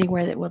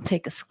 anywhere that will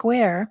take a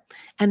square.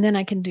 And then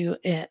I can do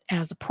it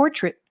as a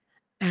portrait.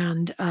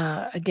 And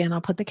again, I'll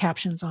put the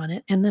captions on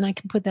it, and then I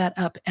can put that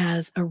up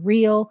as a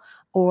reel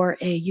or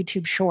a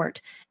YouTube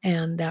short,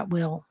 and that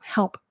will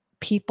help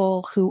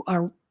people who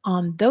are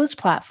on those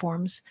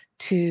platforms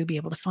to be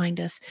able to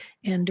find us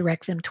and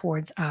direct them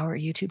towards our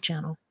YouTube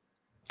channel.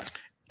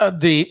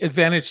 The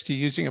advantage to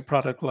using a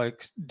product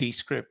like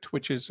Descript,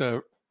 which is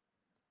a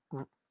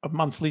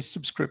monthly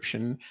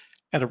subscription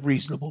at a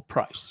reasonable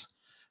price,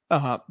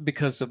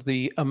 because of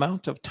the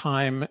amount of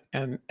time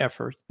and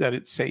effort that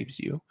it saves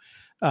you.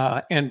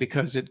 And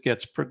because it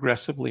gets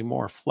progressively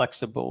more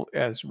flexible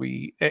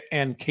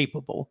and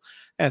capable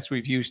as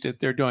we've used it.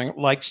 They're doing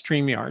like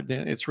StreamYard.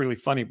 And it's really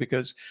funny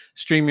because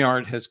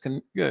StreamYard has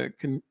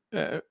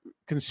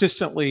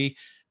consistently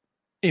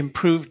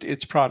improved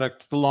its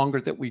product the longer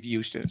that we've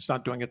used it. It's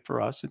not doing it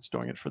for us, it's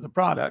doing it for the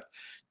product.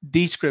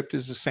 Descript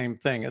is the same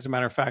thing. As a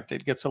matter of fact,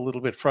 it gets a little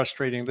bit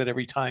frustrating that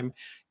every time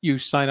you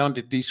sign on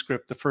to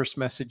Descript, the first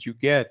message you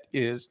get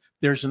is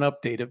there's an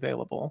update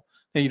available.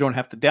 And you don't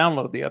have to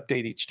download the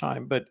update each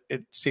time, but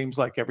it seems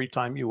like every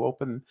time you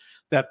open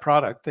that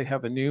product, they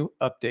have a new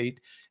update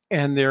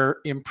and they're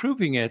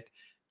improving it.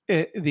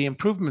 The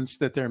improvements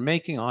that they're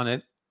making on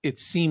it, it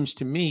seems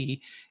to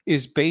me,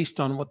 is based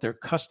on what their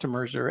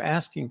customers are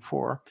asking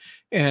for.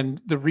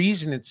 And the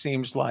reason it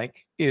seems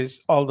like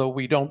is, although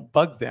we don't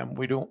bug them,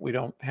 we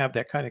don't have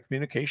that kind of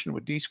communication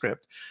with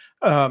Descript.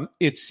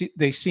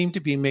 They seem to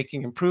be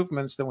making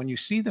improvements that when you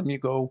see them, you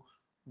go,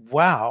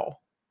 wow,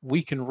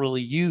 we can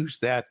really use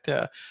that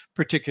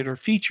particular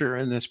feature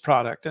in this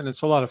product. And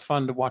it's a lot of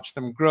fun to watch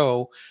them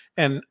grow.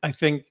 And I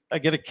think I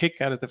get a kick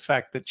out of the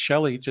fact that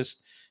Shelley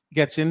just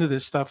gets into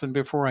this stuff. And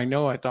before I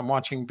know it, I'm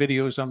watching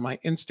videos on my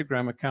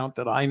Instagram account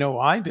that I know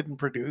I didn't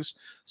produce.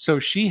 So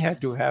she had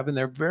to have, and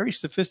they're very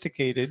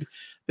sophisticated.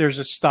 There's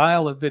a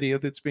style of video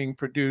that's being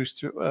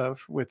produced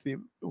with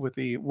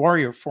the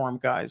Warrior Form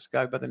guys, a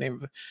guy by the name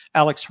of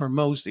Alex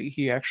Hormozy.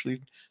 He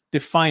actually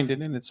defined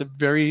it. And it's a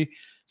very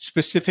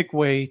specific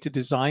way to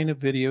design a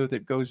video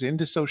that goes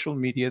into social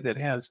media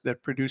that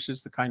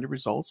produces the kind of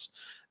results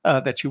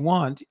that you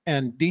want.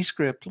 And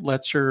Descript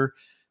lets her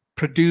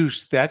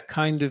produce that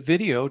kind of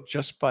video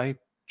just by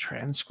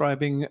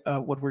transcribing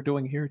what we're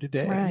doing here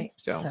today. Right.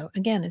 So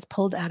again, it's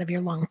pulled out of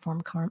your long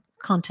form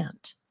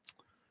content.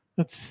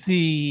 Let's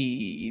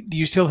see. Do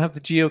you still have the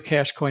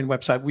Geocache Coin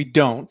website? We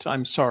don't.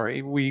 I'm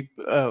sorry. We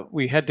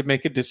had to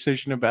make a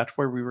decision about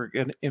where we were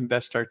going to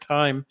invest our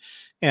time.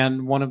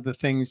 And one of the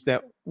things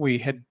that we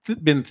had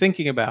been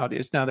thinking about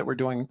is, now that we're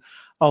doing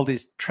all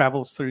these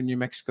travels through New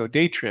Mexico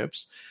day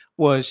trips,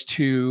 was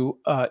to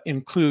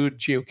include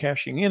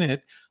geocaching in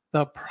it.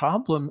 The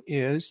problem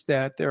is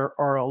that there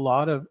are a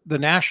lot of the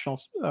national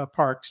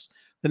parks,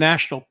 the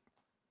national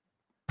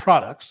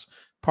products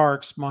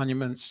parks,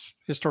 monuments,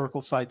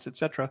 historical sites,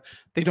 etc.,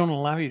 they don't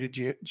allow you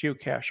to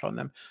geocache on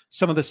them.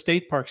 Some of the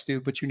state parks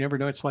do, but you never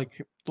know. It's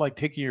like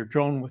taking your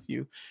drone with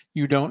you.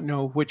 You don't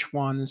know which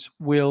ones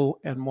will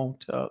and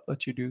won't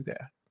let you do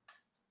that.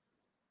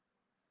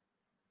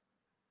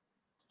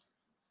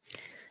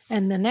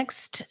 And the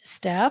next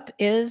step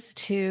is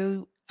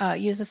to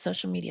use a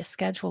social media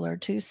scheduler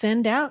to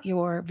send out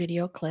your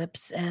video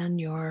clips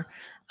and your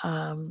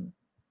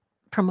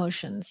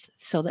promotions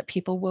so that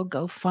people will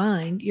go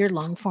find your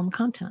long form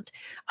content.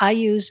 I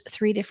use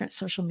 3 different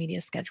social media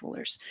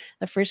schedulers.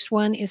 The first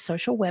one is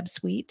Social Web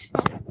Suite,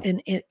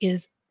 and it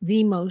is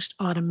the most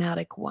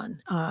automatic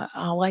one.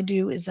 All I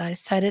do is I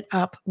set it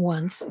up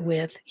once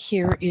with,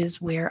 here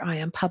is where I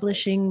am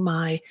publishing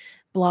my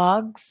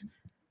blogs,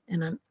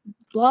 and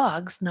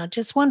blogs, not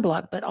just one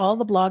blog, but all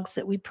the blogs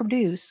that we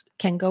produce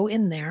can go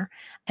in there,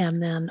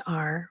 and then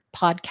our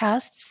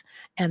podcasts,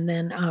 and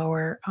then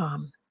our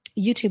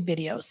YouTube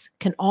videos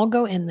can all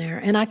go in there,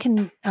 and I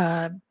can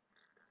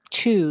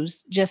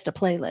choose just a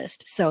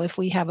playlist. So if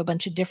we have a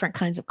bunch of different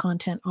kinds of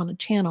content on a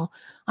channel,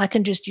 I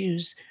can just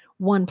use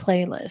one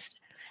playlist,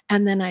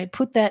 and then I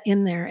put that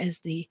in there as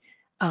the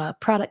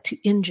product to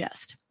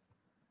ingest.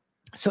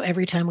 So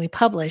every time we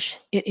publish,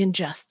 it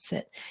ingests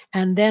it.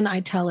 And then I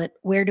tell it,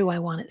 where do I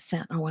want it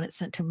sent? I want it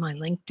sent to my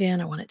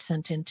LinkedIn. I want it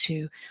sent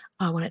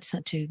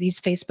to these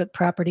Facebook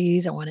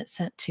properties. I want it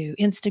sent to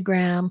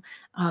Instagram,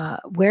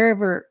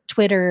 wherever,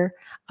 Twitter,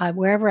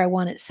 wherever I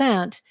want it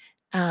sent.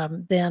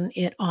 Then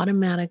it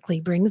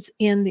automatically brings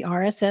in the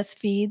RSS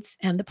feeds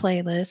and the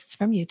playlists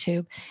from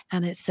YouTube,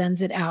 and it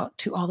sends it out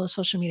to all those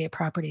social media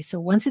properties. So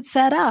once it's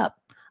set up,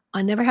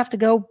 I never have to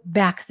go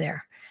back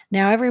there.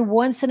 Now, every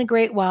once in a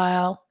great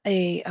while,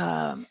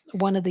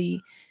 one of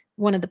the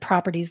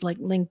properties like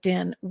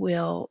LinkedIn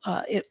will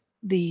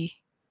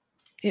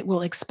it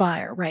will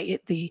expire,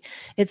 right?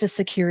 It's a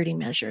security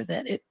measure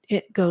that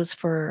it goes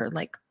for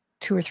like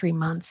 2 or 3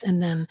 months, and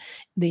then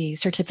the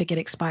certificate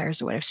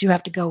expires or whatever. So you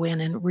have to go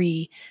in and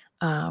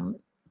relink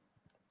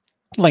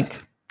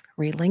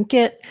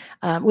it,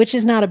 which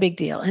is not a big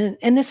deal.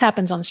 And this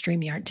happens on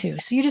StreamYard too.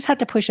 So you just have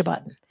to push a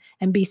button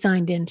and be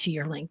signed into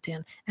your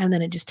LinkedIn, and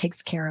then it just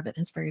takes care of it.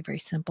 It's very, very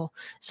simple.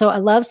 So I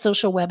love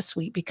Social Web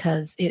Suite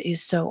because it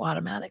is so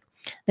automatic.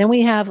 Then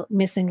we have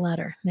Missing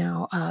Letter.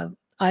 Now,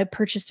 I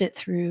purchased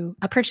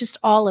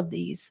all of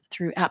these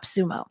through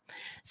AppSumo.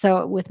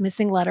 So with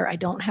Missing Letter, I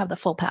don't have the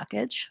full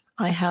package.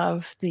 I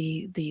have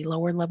the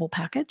lower level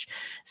package.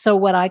 So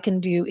what I can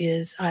do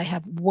is I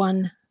have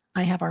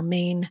our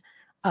main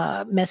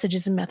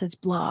Messages and Methods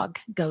blog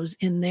goes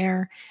in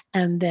there,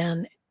 and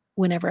then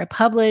whenever I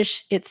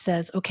publish, it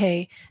says,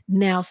 okay,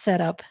 now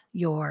set up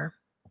your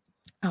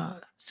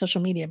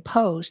social media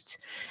posts.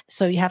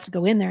 So you have to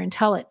go in there and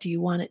tell it, do you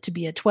want it to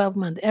be a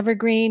 12-month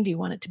evergreen? Do you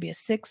want it to be a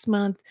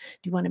 6-month?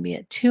 Do you want to be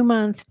a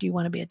 2-month? Do you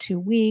want to be a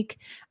 2-week?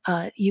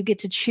 You get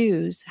to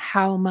choose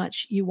how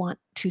much you want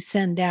to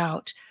send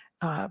out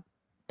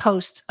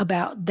posts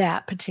about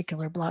that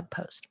particular blog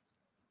post.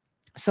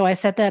 So I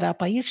set that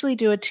up. I usually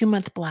do a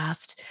 2-month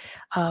blast,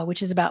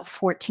 which is about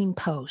 14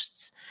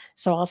 posts.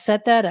 So I'll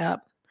set that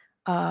up.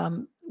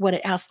 What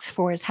it asks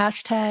for is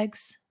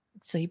hashtags.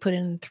 So you put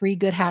in 3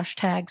 good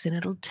hashtags, and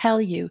it'll tell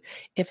you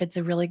if it's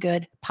a really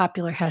good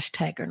popular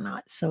hashtag or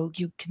not. So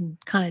you can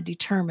kind of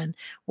determine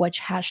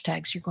which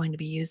hashtags you're going to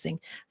be using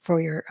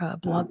for your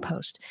blog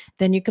post.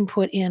 Then you can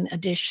put in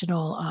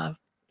additional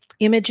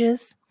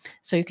images.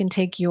 So you can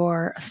take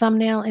your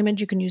thumbnail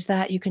image, you can use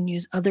that. You can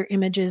use other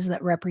images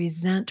that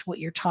represent what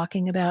you're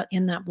talking about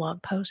in that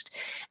blog post.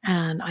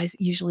 And I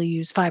usually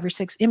use 5 or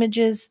 6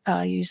 images.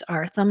 Use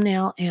our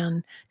thumbnail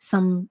and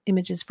some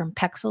images from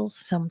Pexels,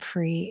 some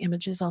free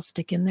images I'll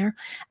stick in there.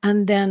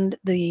 And then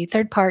the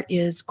third part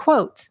is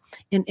quotes,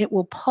 and it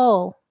will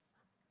pull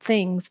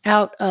things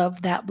out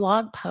of that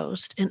blog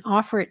post and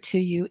offer it to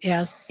you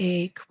as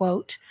a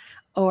quote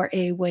or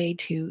a way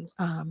to,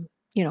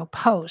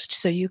 post.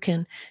 So you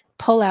can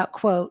pull out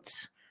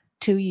quotes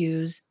to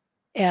use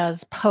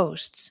as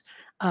posts.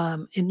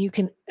 And you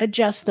can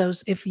adjust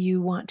those if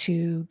you want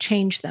to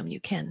change them. You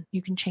can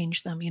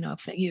change them.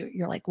 If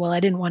you're like, well, I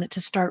didn't want it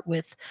to start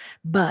with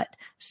but,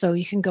 so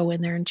you can go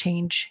in there and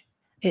change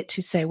it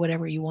to say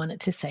whatever you want it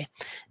to say.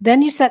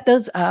 Then you set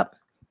those up,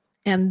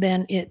 and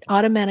then it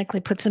automatically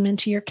puts them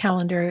into your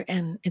calendar,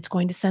 and it's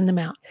going to send them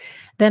out.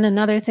 Then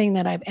another thing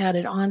that I've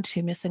added on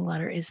to Missing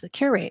Letter is the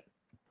curate.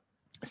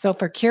 So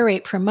for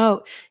curate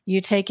promote, you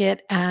take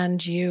it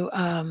and you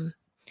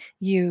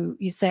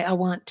say, I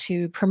want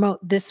to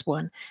promote this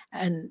one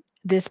and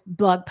this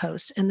blog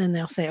post. And then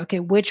they'll say, okay,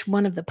 which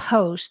one of the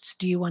posts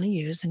do you want to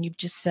use? And you've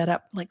just set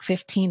up like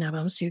 15 of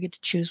them. So you get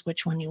to choose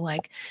which one you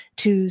like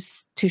to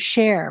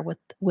share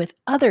with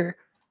other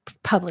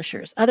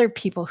publishers, other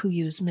people who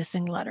use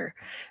Missing Letter.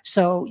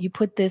 So you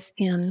put this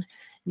in,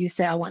 you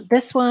say, I want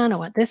this one, I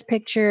want this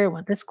picture, I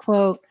want this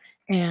quote,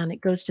 and it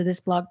goes to this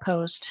blog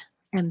post.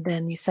 And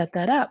then you set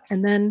that up.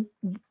 And then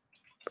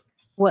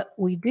what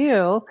we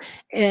do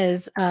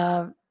is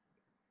there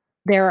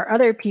are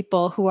other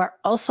people who are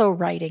also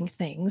writing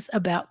things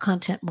about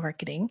content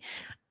marketing.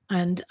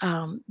 and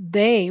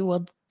they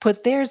will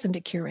put theirs into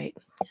Curate.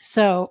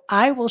 So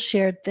I will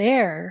share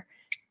their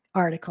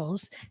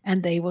articles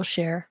and they will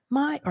share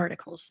my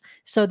articles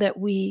so that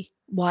we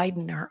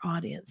widen our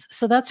audience.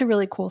 So that's a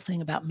really cool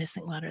thing about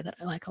Missing Letter that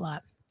I like a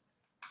lot.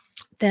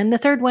 Then the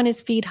third one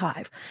is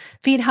FeedHive.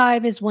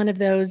 FeedHive is one of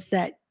those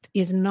that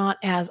is not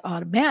as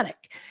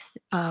automatic.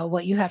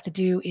 What you have to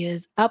do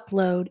is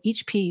upload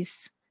each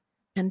piece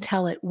and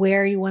tell it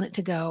where you want it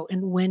to go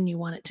and when you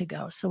want it to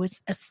go. So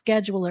it's a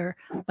scheduler,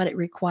 but it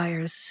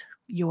requires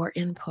your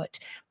input.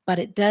 But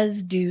it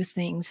does do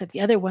things that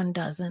the other one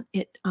doesn't.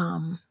 It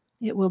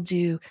will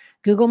do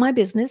Google My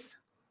Business.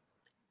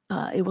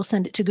 It will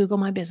send it to Google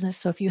My Business.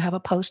 So if you have a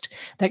post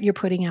that you're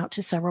putting out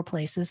to several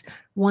places,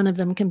 one of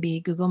them can be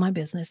Google My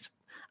Business.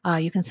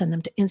 You can send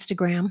them to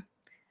Instagram.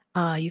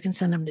 You can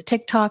send them to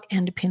TikTok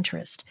and to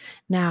Pinterest.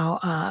 Now,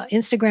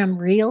 Instagram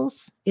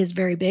Reels is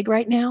very big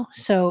right now.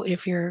 So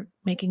if you're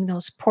making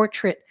those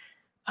portrait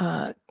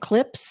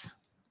clips,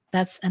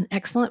 that's an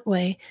excellent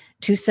way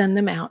to send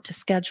them out, to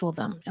schedule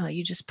them.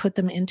 You just put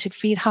them into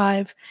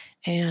FeedHive,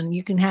 and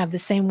you can have the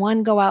same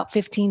one go out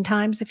 15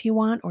 times if you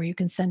want, or you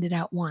can send it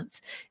out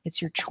once. It's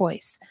your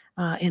choice.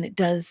 And it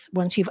does,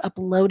 once you've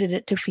uploaded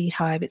it to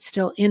FeedHive, it's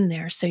still in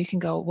there. So you can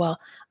go, well,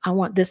 I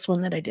want this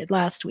one that I did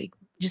last week.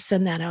 Just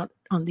send that out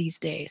on these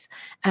days.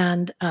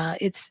 And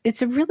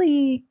it's a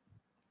really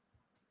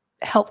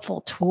helpful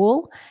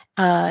tool.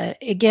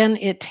 Again,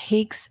 it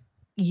takes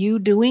you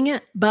doing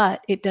it,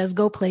 but it does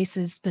go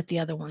places that the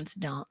other ones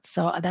don't.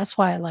 So that's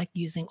why I like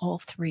using all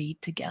three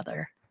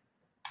together.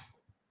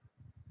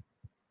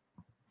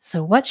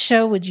 So what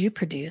show would you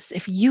produce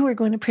if you were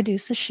going to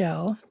produce a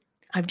show?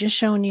 we've just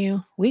shown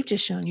you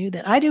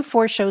that I do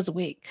 4 shows a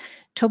week.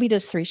 Toby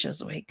does 3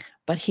 shows a week,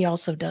 but he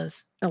also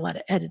does a lot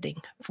of editing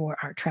for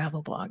our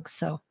travel blogs.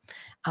 So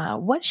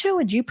what show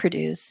would you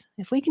produce?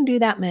 If we can do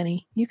that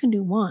many, you can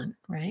do one,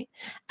 right?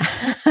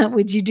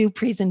 Would you do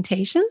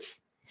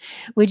presentations?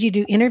 Would you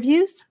do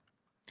interviews?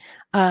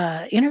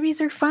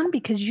 Interviews are fun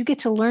because you get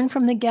to learn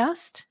from the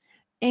guest,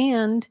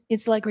 and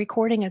it's like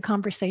recording a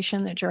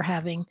conversation that you're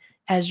having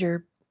as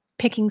you're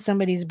picking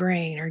somebody's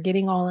brain or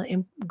getting all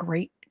the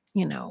great,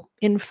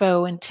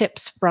 info and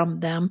tips from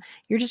them.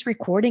 You're just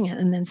recording it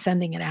and then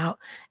sending it out.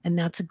 And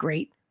that's a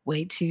great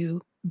way to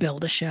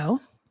build a show.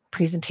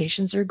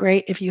 Presentations are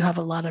great if you have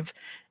a lot of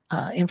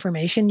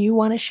information you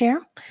want to share.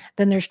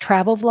 Then there's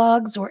travel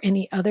vlogs or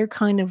any other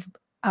kind of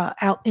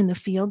out in the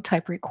field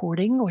type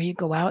recording, where you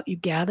go out, you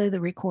gather the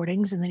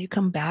recordings, and then you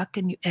come back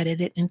and you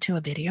edit it into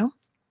a video.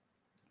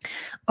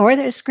 Or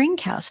there's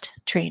screencast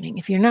training.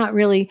 If you're not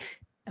really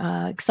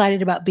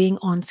excited about being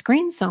on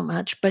screen so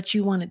much, but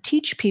you want to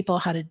teach people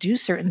how to do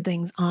certain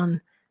things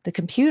on the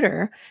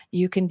computer,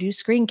 you can do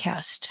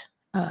screencast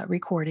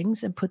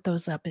recordings and put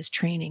those up as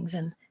trainings,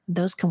 and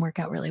those can work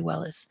out really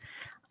well as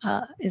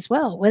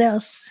well. What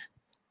else?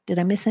 Did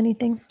I miss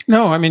anything?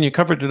 No, I mean, you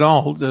covered it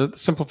all. The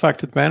simple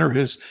fact of the matter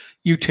is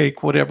you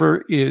take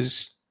whatever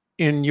is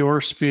in your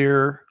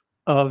sphere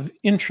of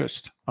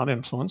interest, not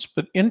influence,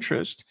 but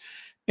interest,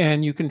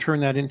 and you can turn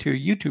that into a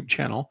YouTube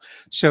channel.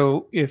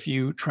 So if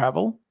you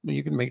travel,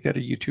 you can make that a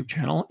YouTube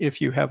channel.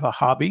 If you have a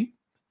hobby,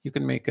 you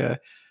can make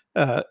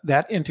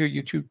that into a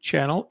YouTube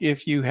channel.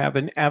 If you have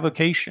an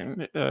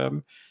avocation,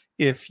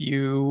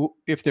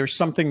 if there's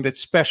something that's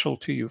special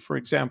to you, for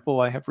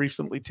example, I have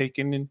recently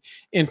taken an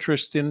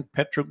interest in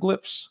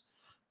petroglyphs.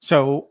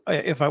 So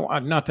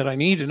not that I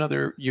need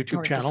another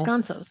YouTube channel.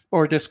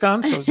 Or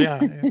descansos, yeah.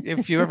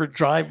 If you ever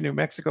drive New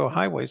Mexico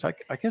highways, I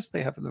guess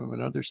they have them in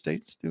other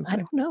states too. I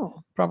don't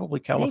know. Probably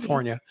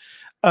California.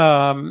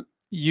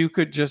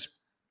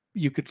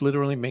 You could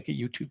literally make a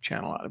YouTube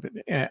channel out of it.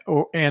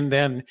 And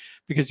then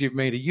because you've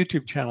made a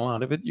YouTube channel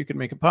out of it, you can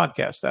make a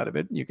podcast out of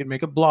it. You can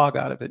make a blog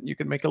out of it. You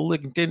can make a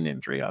LinkedIn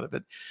entry out of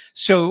it.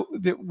 So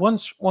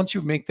once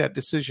you make that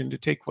decision to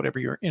take whatever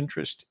your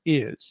interest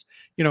is,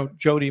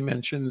 Jody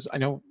mentions,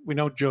 we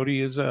know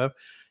Jody is a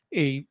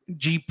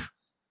Jeep.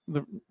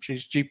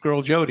 She's Jeep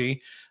Girl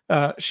Jody.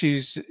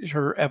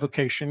 Her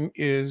avocation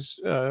is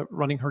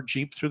running her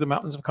Jeep through the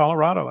mountains of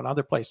Colorado and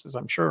other places,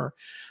 I'm sure.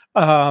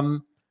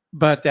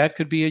 But that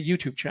could be a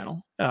YouTube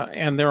channel.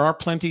 And there are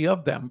plenty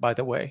of them, by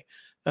the way.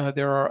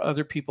 There are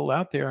other people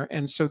out there.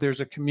 And so there's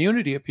a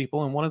community of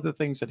people. And one of the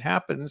things that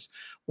happens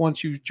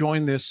once you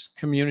join this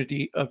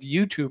community of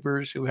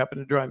YouTubers who happen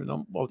to drive,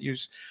 we'll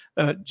use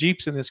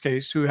Jeeps in this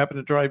case, who happen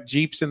to drive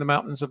Jeeps in the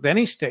mountains of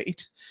any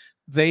state,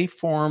 they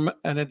form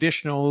an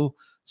additional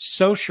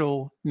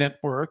social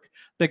network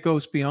that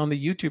goes beyond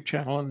the YouTube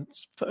channel.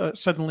 And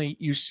suddenly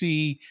you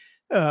see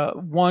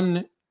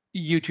one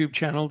YouTube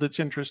channel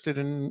that's interested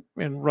in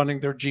running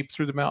their Jeep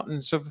through the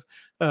mountains of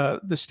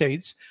the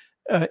states,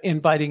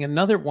 inviting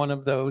another one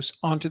of those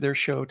onto their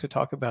show to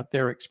talk about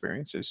their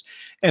experiences.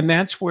 And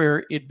that's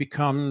where it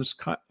becomes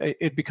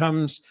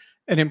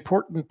an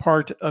important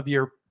part of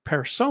your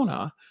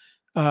persona,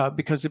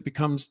 because it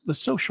becomes the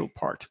social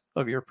part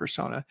of your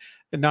persona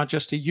and not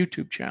just a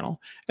YouTube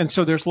channel. And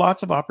so there's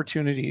lots of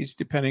opportunities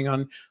depending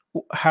on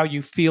how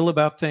you feel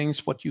about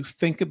things, what you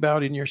think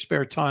about in your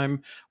spare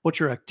time, what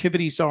your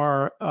activities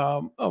are,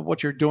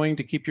 what you're doing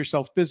to keep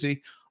yourself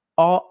busy.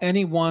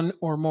 Any one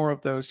or more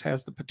of those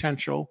has the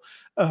potential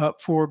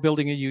for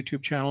building a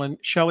YouTube channel. And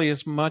Shelley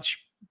is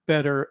much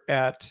better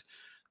at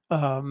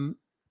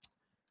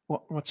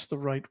what's the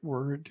right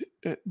word?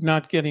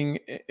 Not getting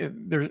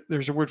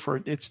there's a word for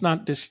it. It's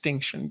not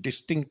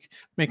distinct,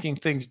 making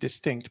things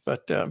distinct,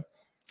 but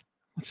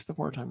what's the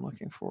word I'm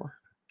looking for?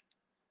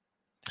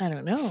 I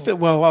don't know.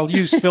 Well, I'll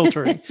use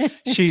filtering.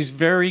 She's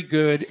very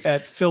good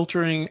at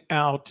filtering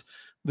out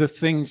the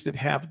things that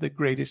have the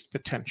greatest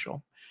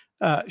potential.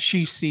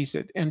 She sees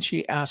it and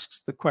she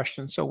asks the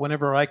question. So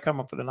whenever I come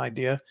up with an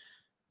idea,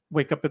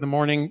 wake up in the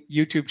morning,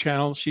 YouTube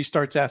channel, she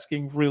starts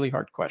asking really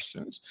hard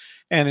questions.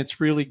 And it's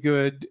really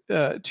good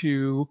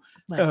to...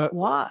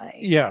 why?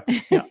 Yeah.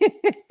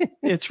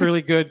 It's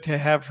really good to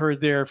have her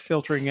there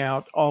filtering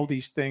out all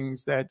these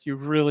things that you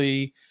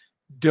really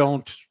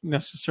don't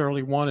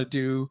necessarily want to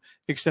do,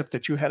 except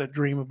that you had a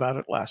dream about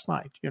it last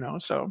night,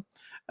 so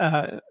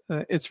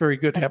it's very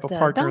good to have a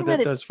partner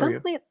that does for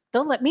you.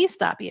 Don't let me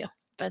stop you,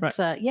 but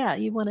right.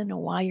 You want to know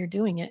why you're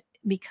doing it,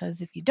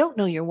 because if you don't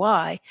know your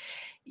why,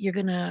 you're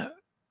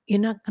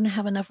not gonna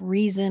have enough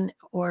reason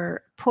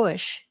or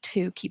push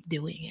to keep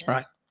doing it.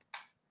 Right.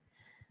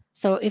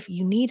 So if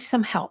you need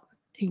some help,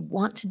 you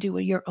want to do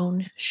your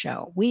own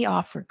show, we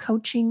offer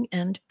coaching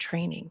and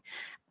training,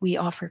 we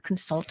offer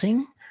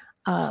consulting,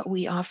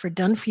 we offer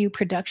done-for-you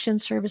production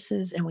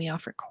services, and we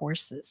offer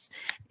courses.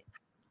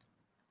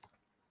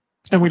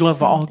 And we love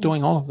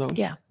doing all of those.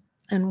 Yeah,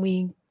 and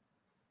we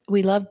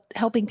love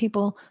helping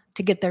people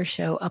to get their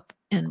show up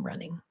and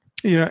running.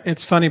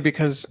 It's funny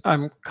because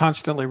I'm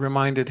constantly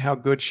reminded how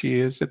good she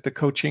is at the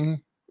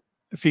coaching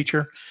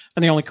feature.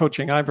 And the only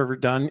coaching I've ever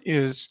done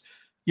is,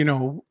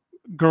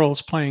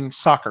 girls playing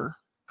soccer,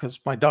 because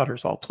my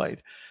daughters all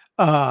played.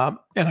 And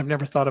I've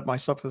never thought of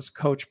myself as a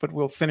coach, but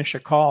we'll finish a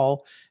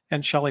call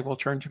and Shelley will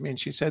turn to me and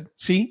she said,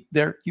 "See,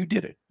 there, you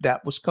did it.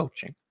 That was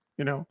coaching,"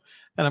 and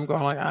I'm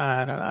going like,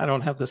 I don't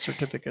have the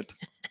certificate.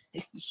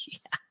 Yeah.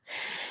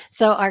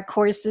 So our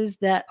courses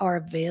that are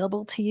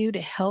available to you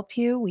to help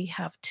you, we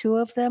have 2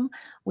 of them.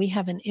 We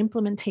have an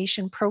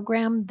implementation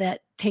program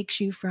that takes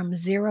you from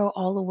 0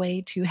 all the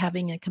way to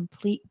having a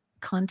complete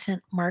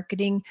content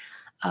marketing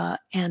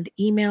and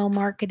email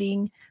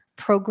marketing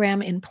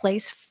program in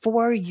place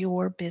for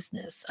your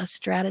business, a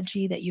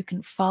strategy that you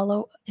can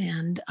follow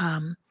and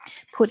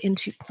put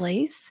into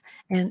place.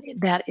 And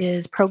that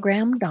is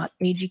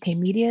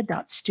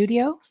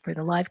program.agkmedia.studio for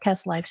the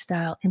Livecast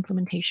Lifestyle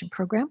Implementation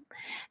Program.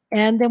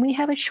 And then we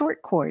have a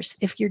short course.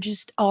 If you're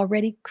just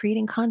already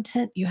creating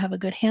content, you have a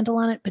good handle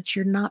on it, but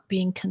you're not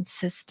being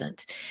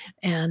consistent.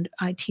 And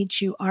I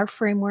teach you our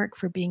framework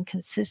for being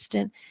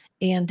consistent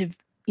and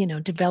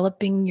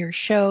developing your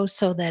show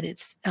so that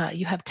it's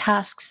you have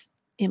tasks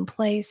in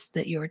place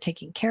that you're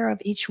taking care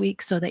of each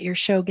week so that your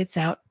show gets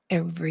out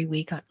every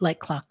week like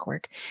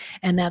clockwork.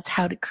 And that's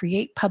how to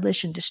create,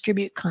 publish, and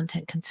distribute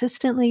content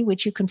consistently,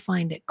 which you can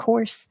find at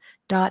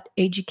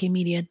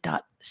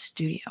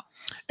course.agkmedia.studio.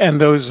 And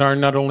those are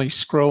not only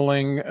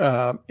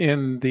scrolling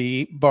in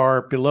the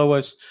bar below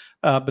us,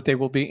 but they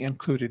will be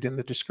included in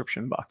the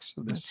description box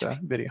of this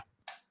video.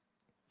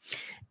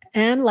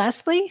 And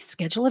lastly,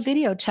 schedule a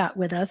video chat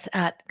with us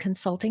at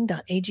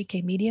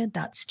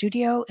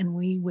consulting.agkmedia.studio. And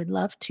we would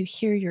love to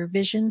hear your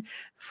vision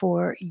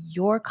for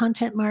your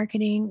content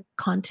marketing,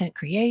 content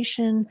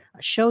creation,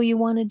 a show you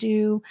want to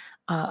do,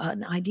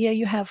 an idea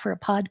you have for a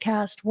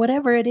podcast,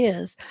 whatever it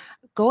is.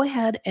 Go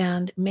ahead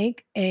and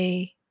make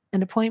an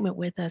appointment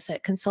with us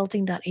at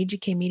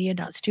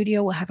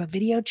consulting.agkmedia.studio. We'll have a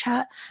video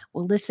chat.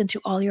 We'll listen to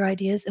all your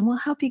ideas and we'll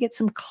help you get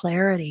some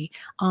clarity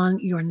on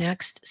your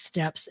next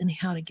steps and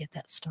how to get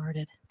that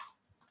started.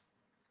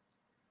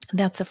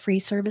 That's a free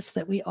service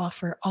that we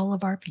offer all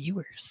of our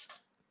viewers,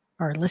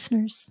 our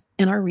listeners,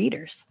 and our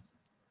readers.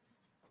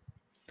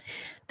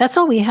 That's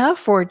all we have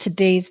for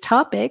today's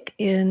topic.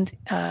 And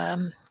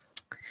I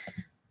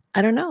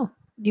don't know.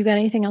 You got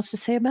anything else to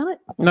say about it?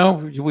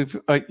 No,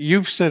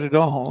 you've said it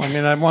all. I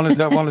mean, I want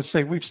to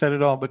say we've said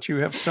it all, but you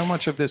have so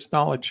much of this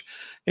knowledge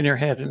in your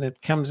head, and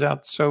it comes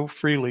out so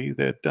freely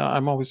that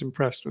I'm always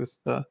impressed with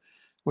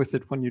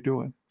it when you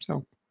do it.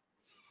 So,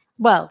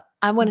 well,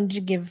 I wanted to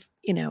give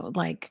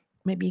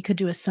maybe you could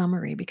do a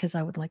summary because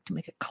I would like to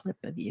make a clip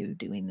of you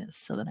doing this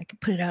so that I could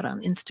put it out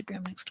on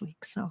Instagram next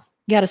week. So,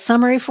 you got a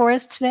summary for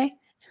us today?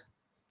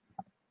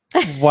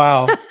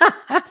 Wow.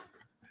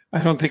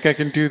 I don't think I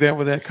can do that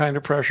with that kind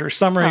of pressure.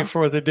 Summary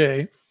for the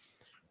day.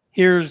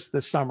 Here's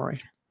the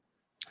summary.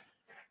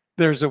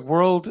 There's a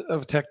world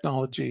of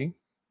technology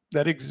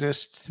that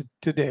exists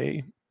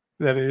today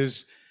that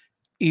is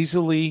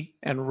easily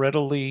and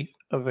readily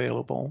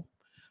available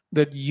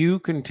that you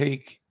can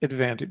take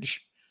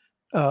advantage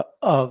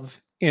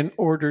of in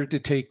order to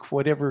take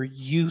whatever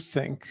you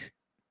think,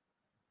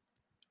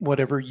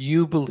 whatever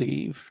you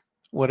believe,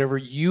 whatever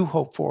you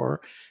hope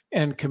for,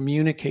 and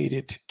communicate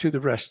it to the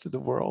rest of the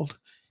world.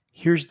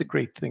 Here's the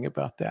great thing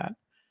about that.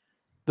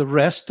 The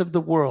rest of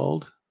the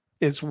world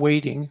is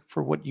waiting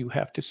for what you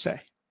have to say.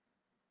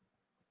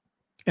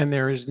 And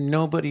there is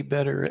nobody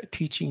better at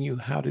teaching you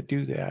how to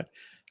do that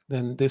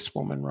than this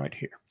woman right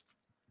here.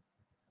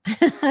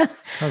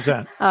 How's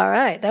that? All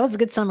right. That was a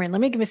good summary.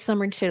 Let me give you a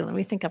summary too. Let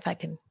me think if I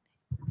can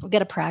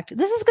get a practice.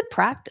 This is good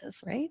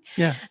practice, right?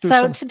 Yeah.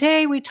 So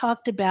today we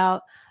talked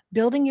about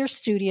building your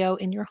studio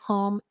in your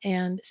home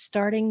and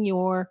starting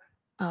your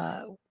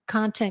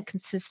content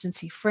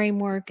consistency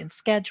framework and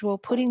schedule,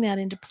 putting that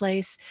into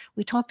place.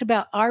 We talked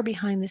about our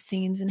behind the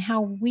scenes and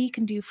how we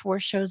can do 4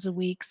 shows a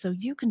week so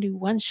you can do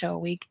 1 show a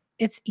week.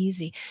 It's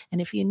easy. And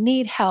if you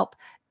need help,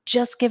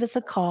 just give us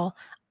a call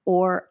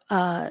or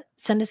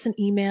send us an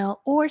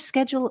email or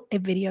schedule a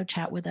video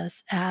chat with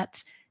us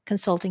at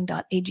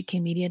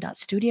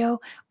consulting.agkmedia.studio.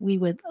 We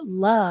would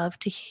love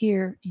to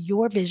hear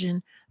your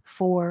vision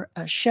for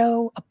a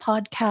show, a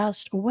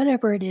podcast, or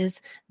whatever it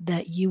is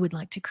that you would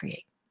like to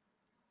create.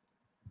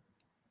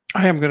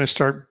 I am going to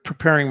start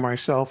preparing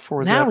myself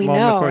for now that we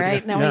moment. Know,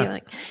 right? Now we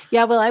like,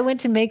 yeah, well, I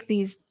went to make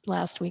these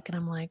last week and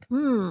I'm like,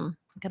 I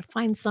got to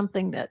find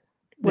something that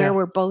where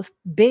we're both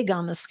big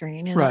on the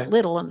screen and not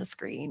little on the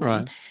screen.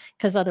 Right.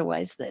 Because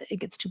otherwise it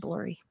gets too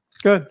blurry.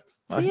 Good.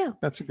 So,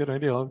 that's a good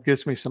idea. It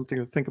gives me something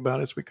to think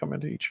about as we come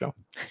into each show.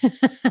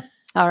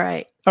 All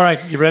right.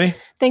 You ready?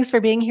 Thanks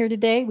for being here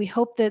today. We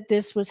hope that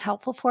this was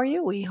helpful for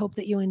you. We hope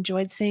that you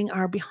enjoyed seeing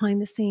our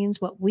behind the scenes,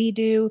 what we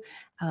do,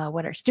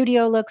 what our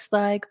studio looks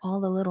like, all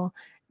the little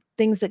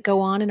things that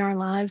go on in our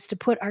lives to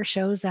put our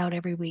shows out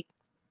every week.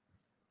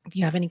 If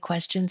you have any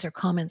questions or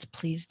comments,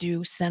 please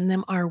do send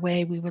them our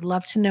way. We would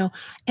love to know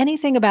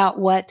anything about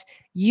what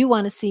you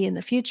want to see in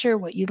the future,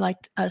 what you'd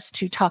like us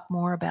to talk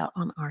more about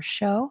on our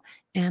show.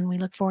 And we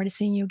look forward to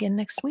seeing you again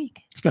next week.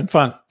 It's been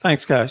fun.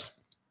 Thanks, guys.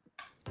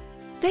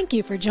 Thank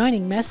you for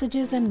joining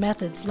Messages and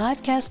Methods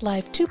Livecast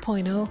Live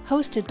 2.0,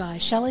 hosted by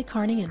Shelley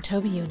Carney and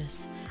Toby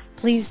Younis.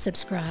 Please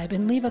subscribe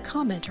and leave a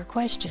comment or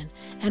question,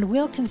 and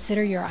we'll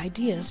consider your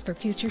ideas for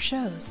future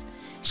shows.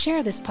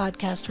 Share this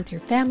podcast with your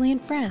family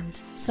and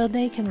friends so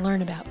they can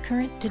learn about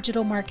current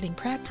digital marketing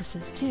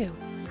practices too.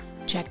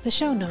 Check the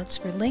show notes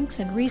for links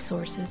and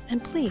resources,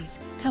 and please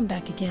come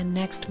back again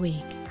next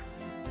week.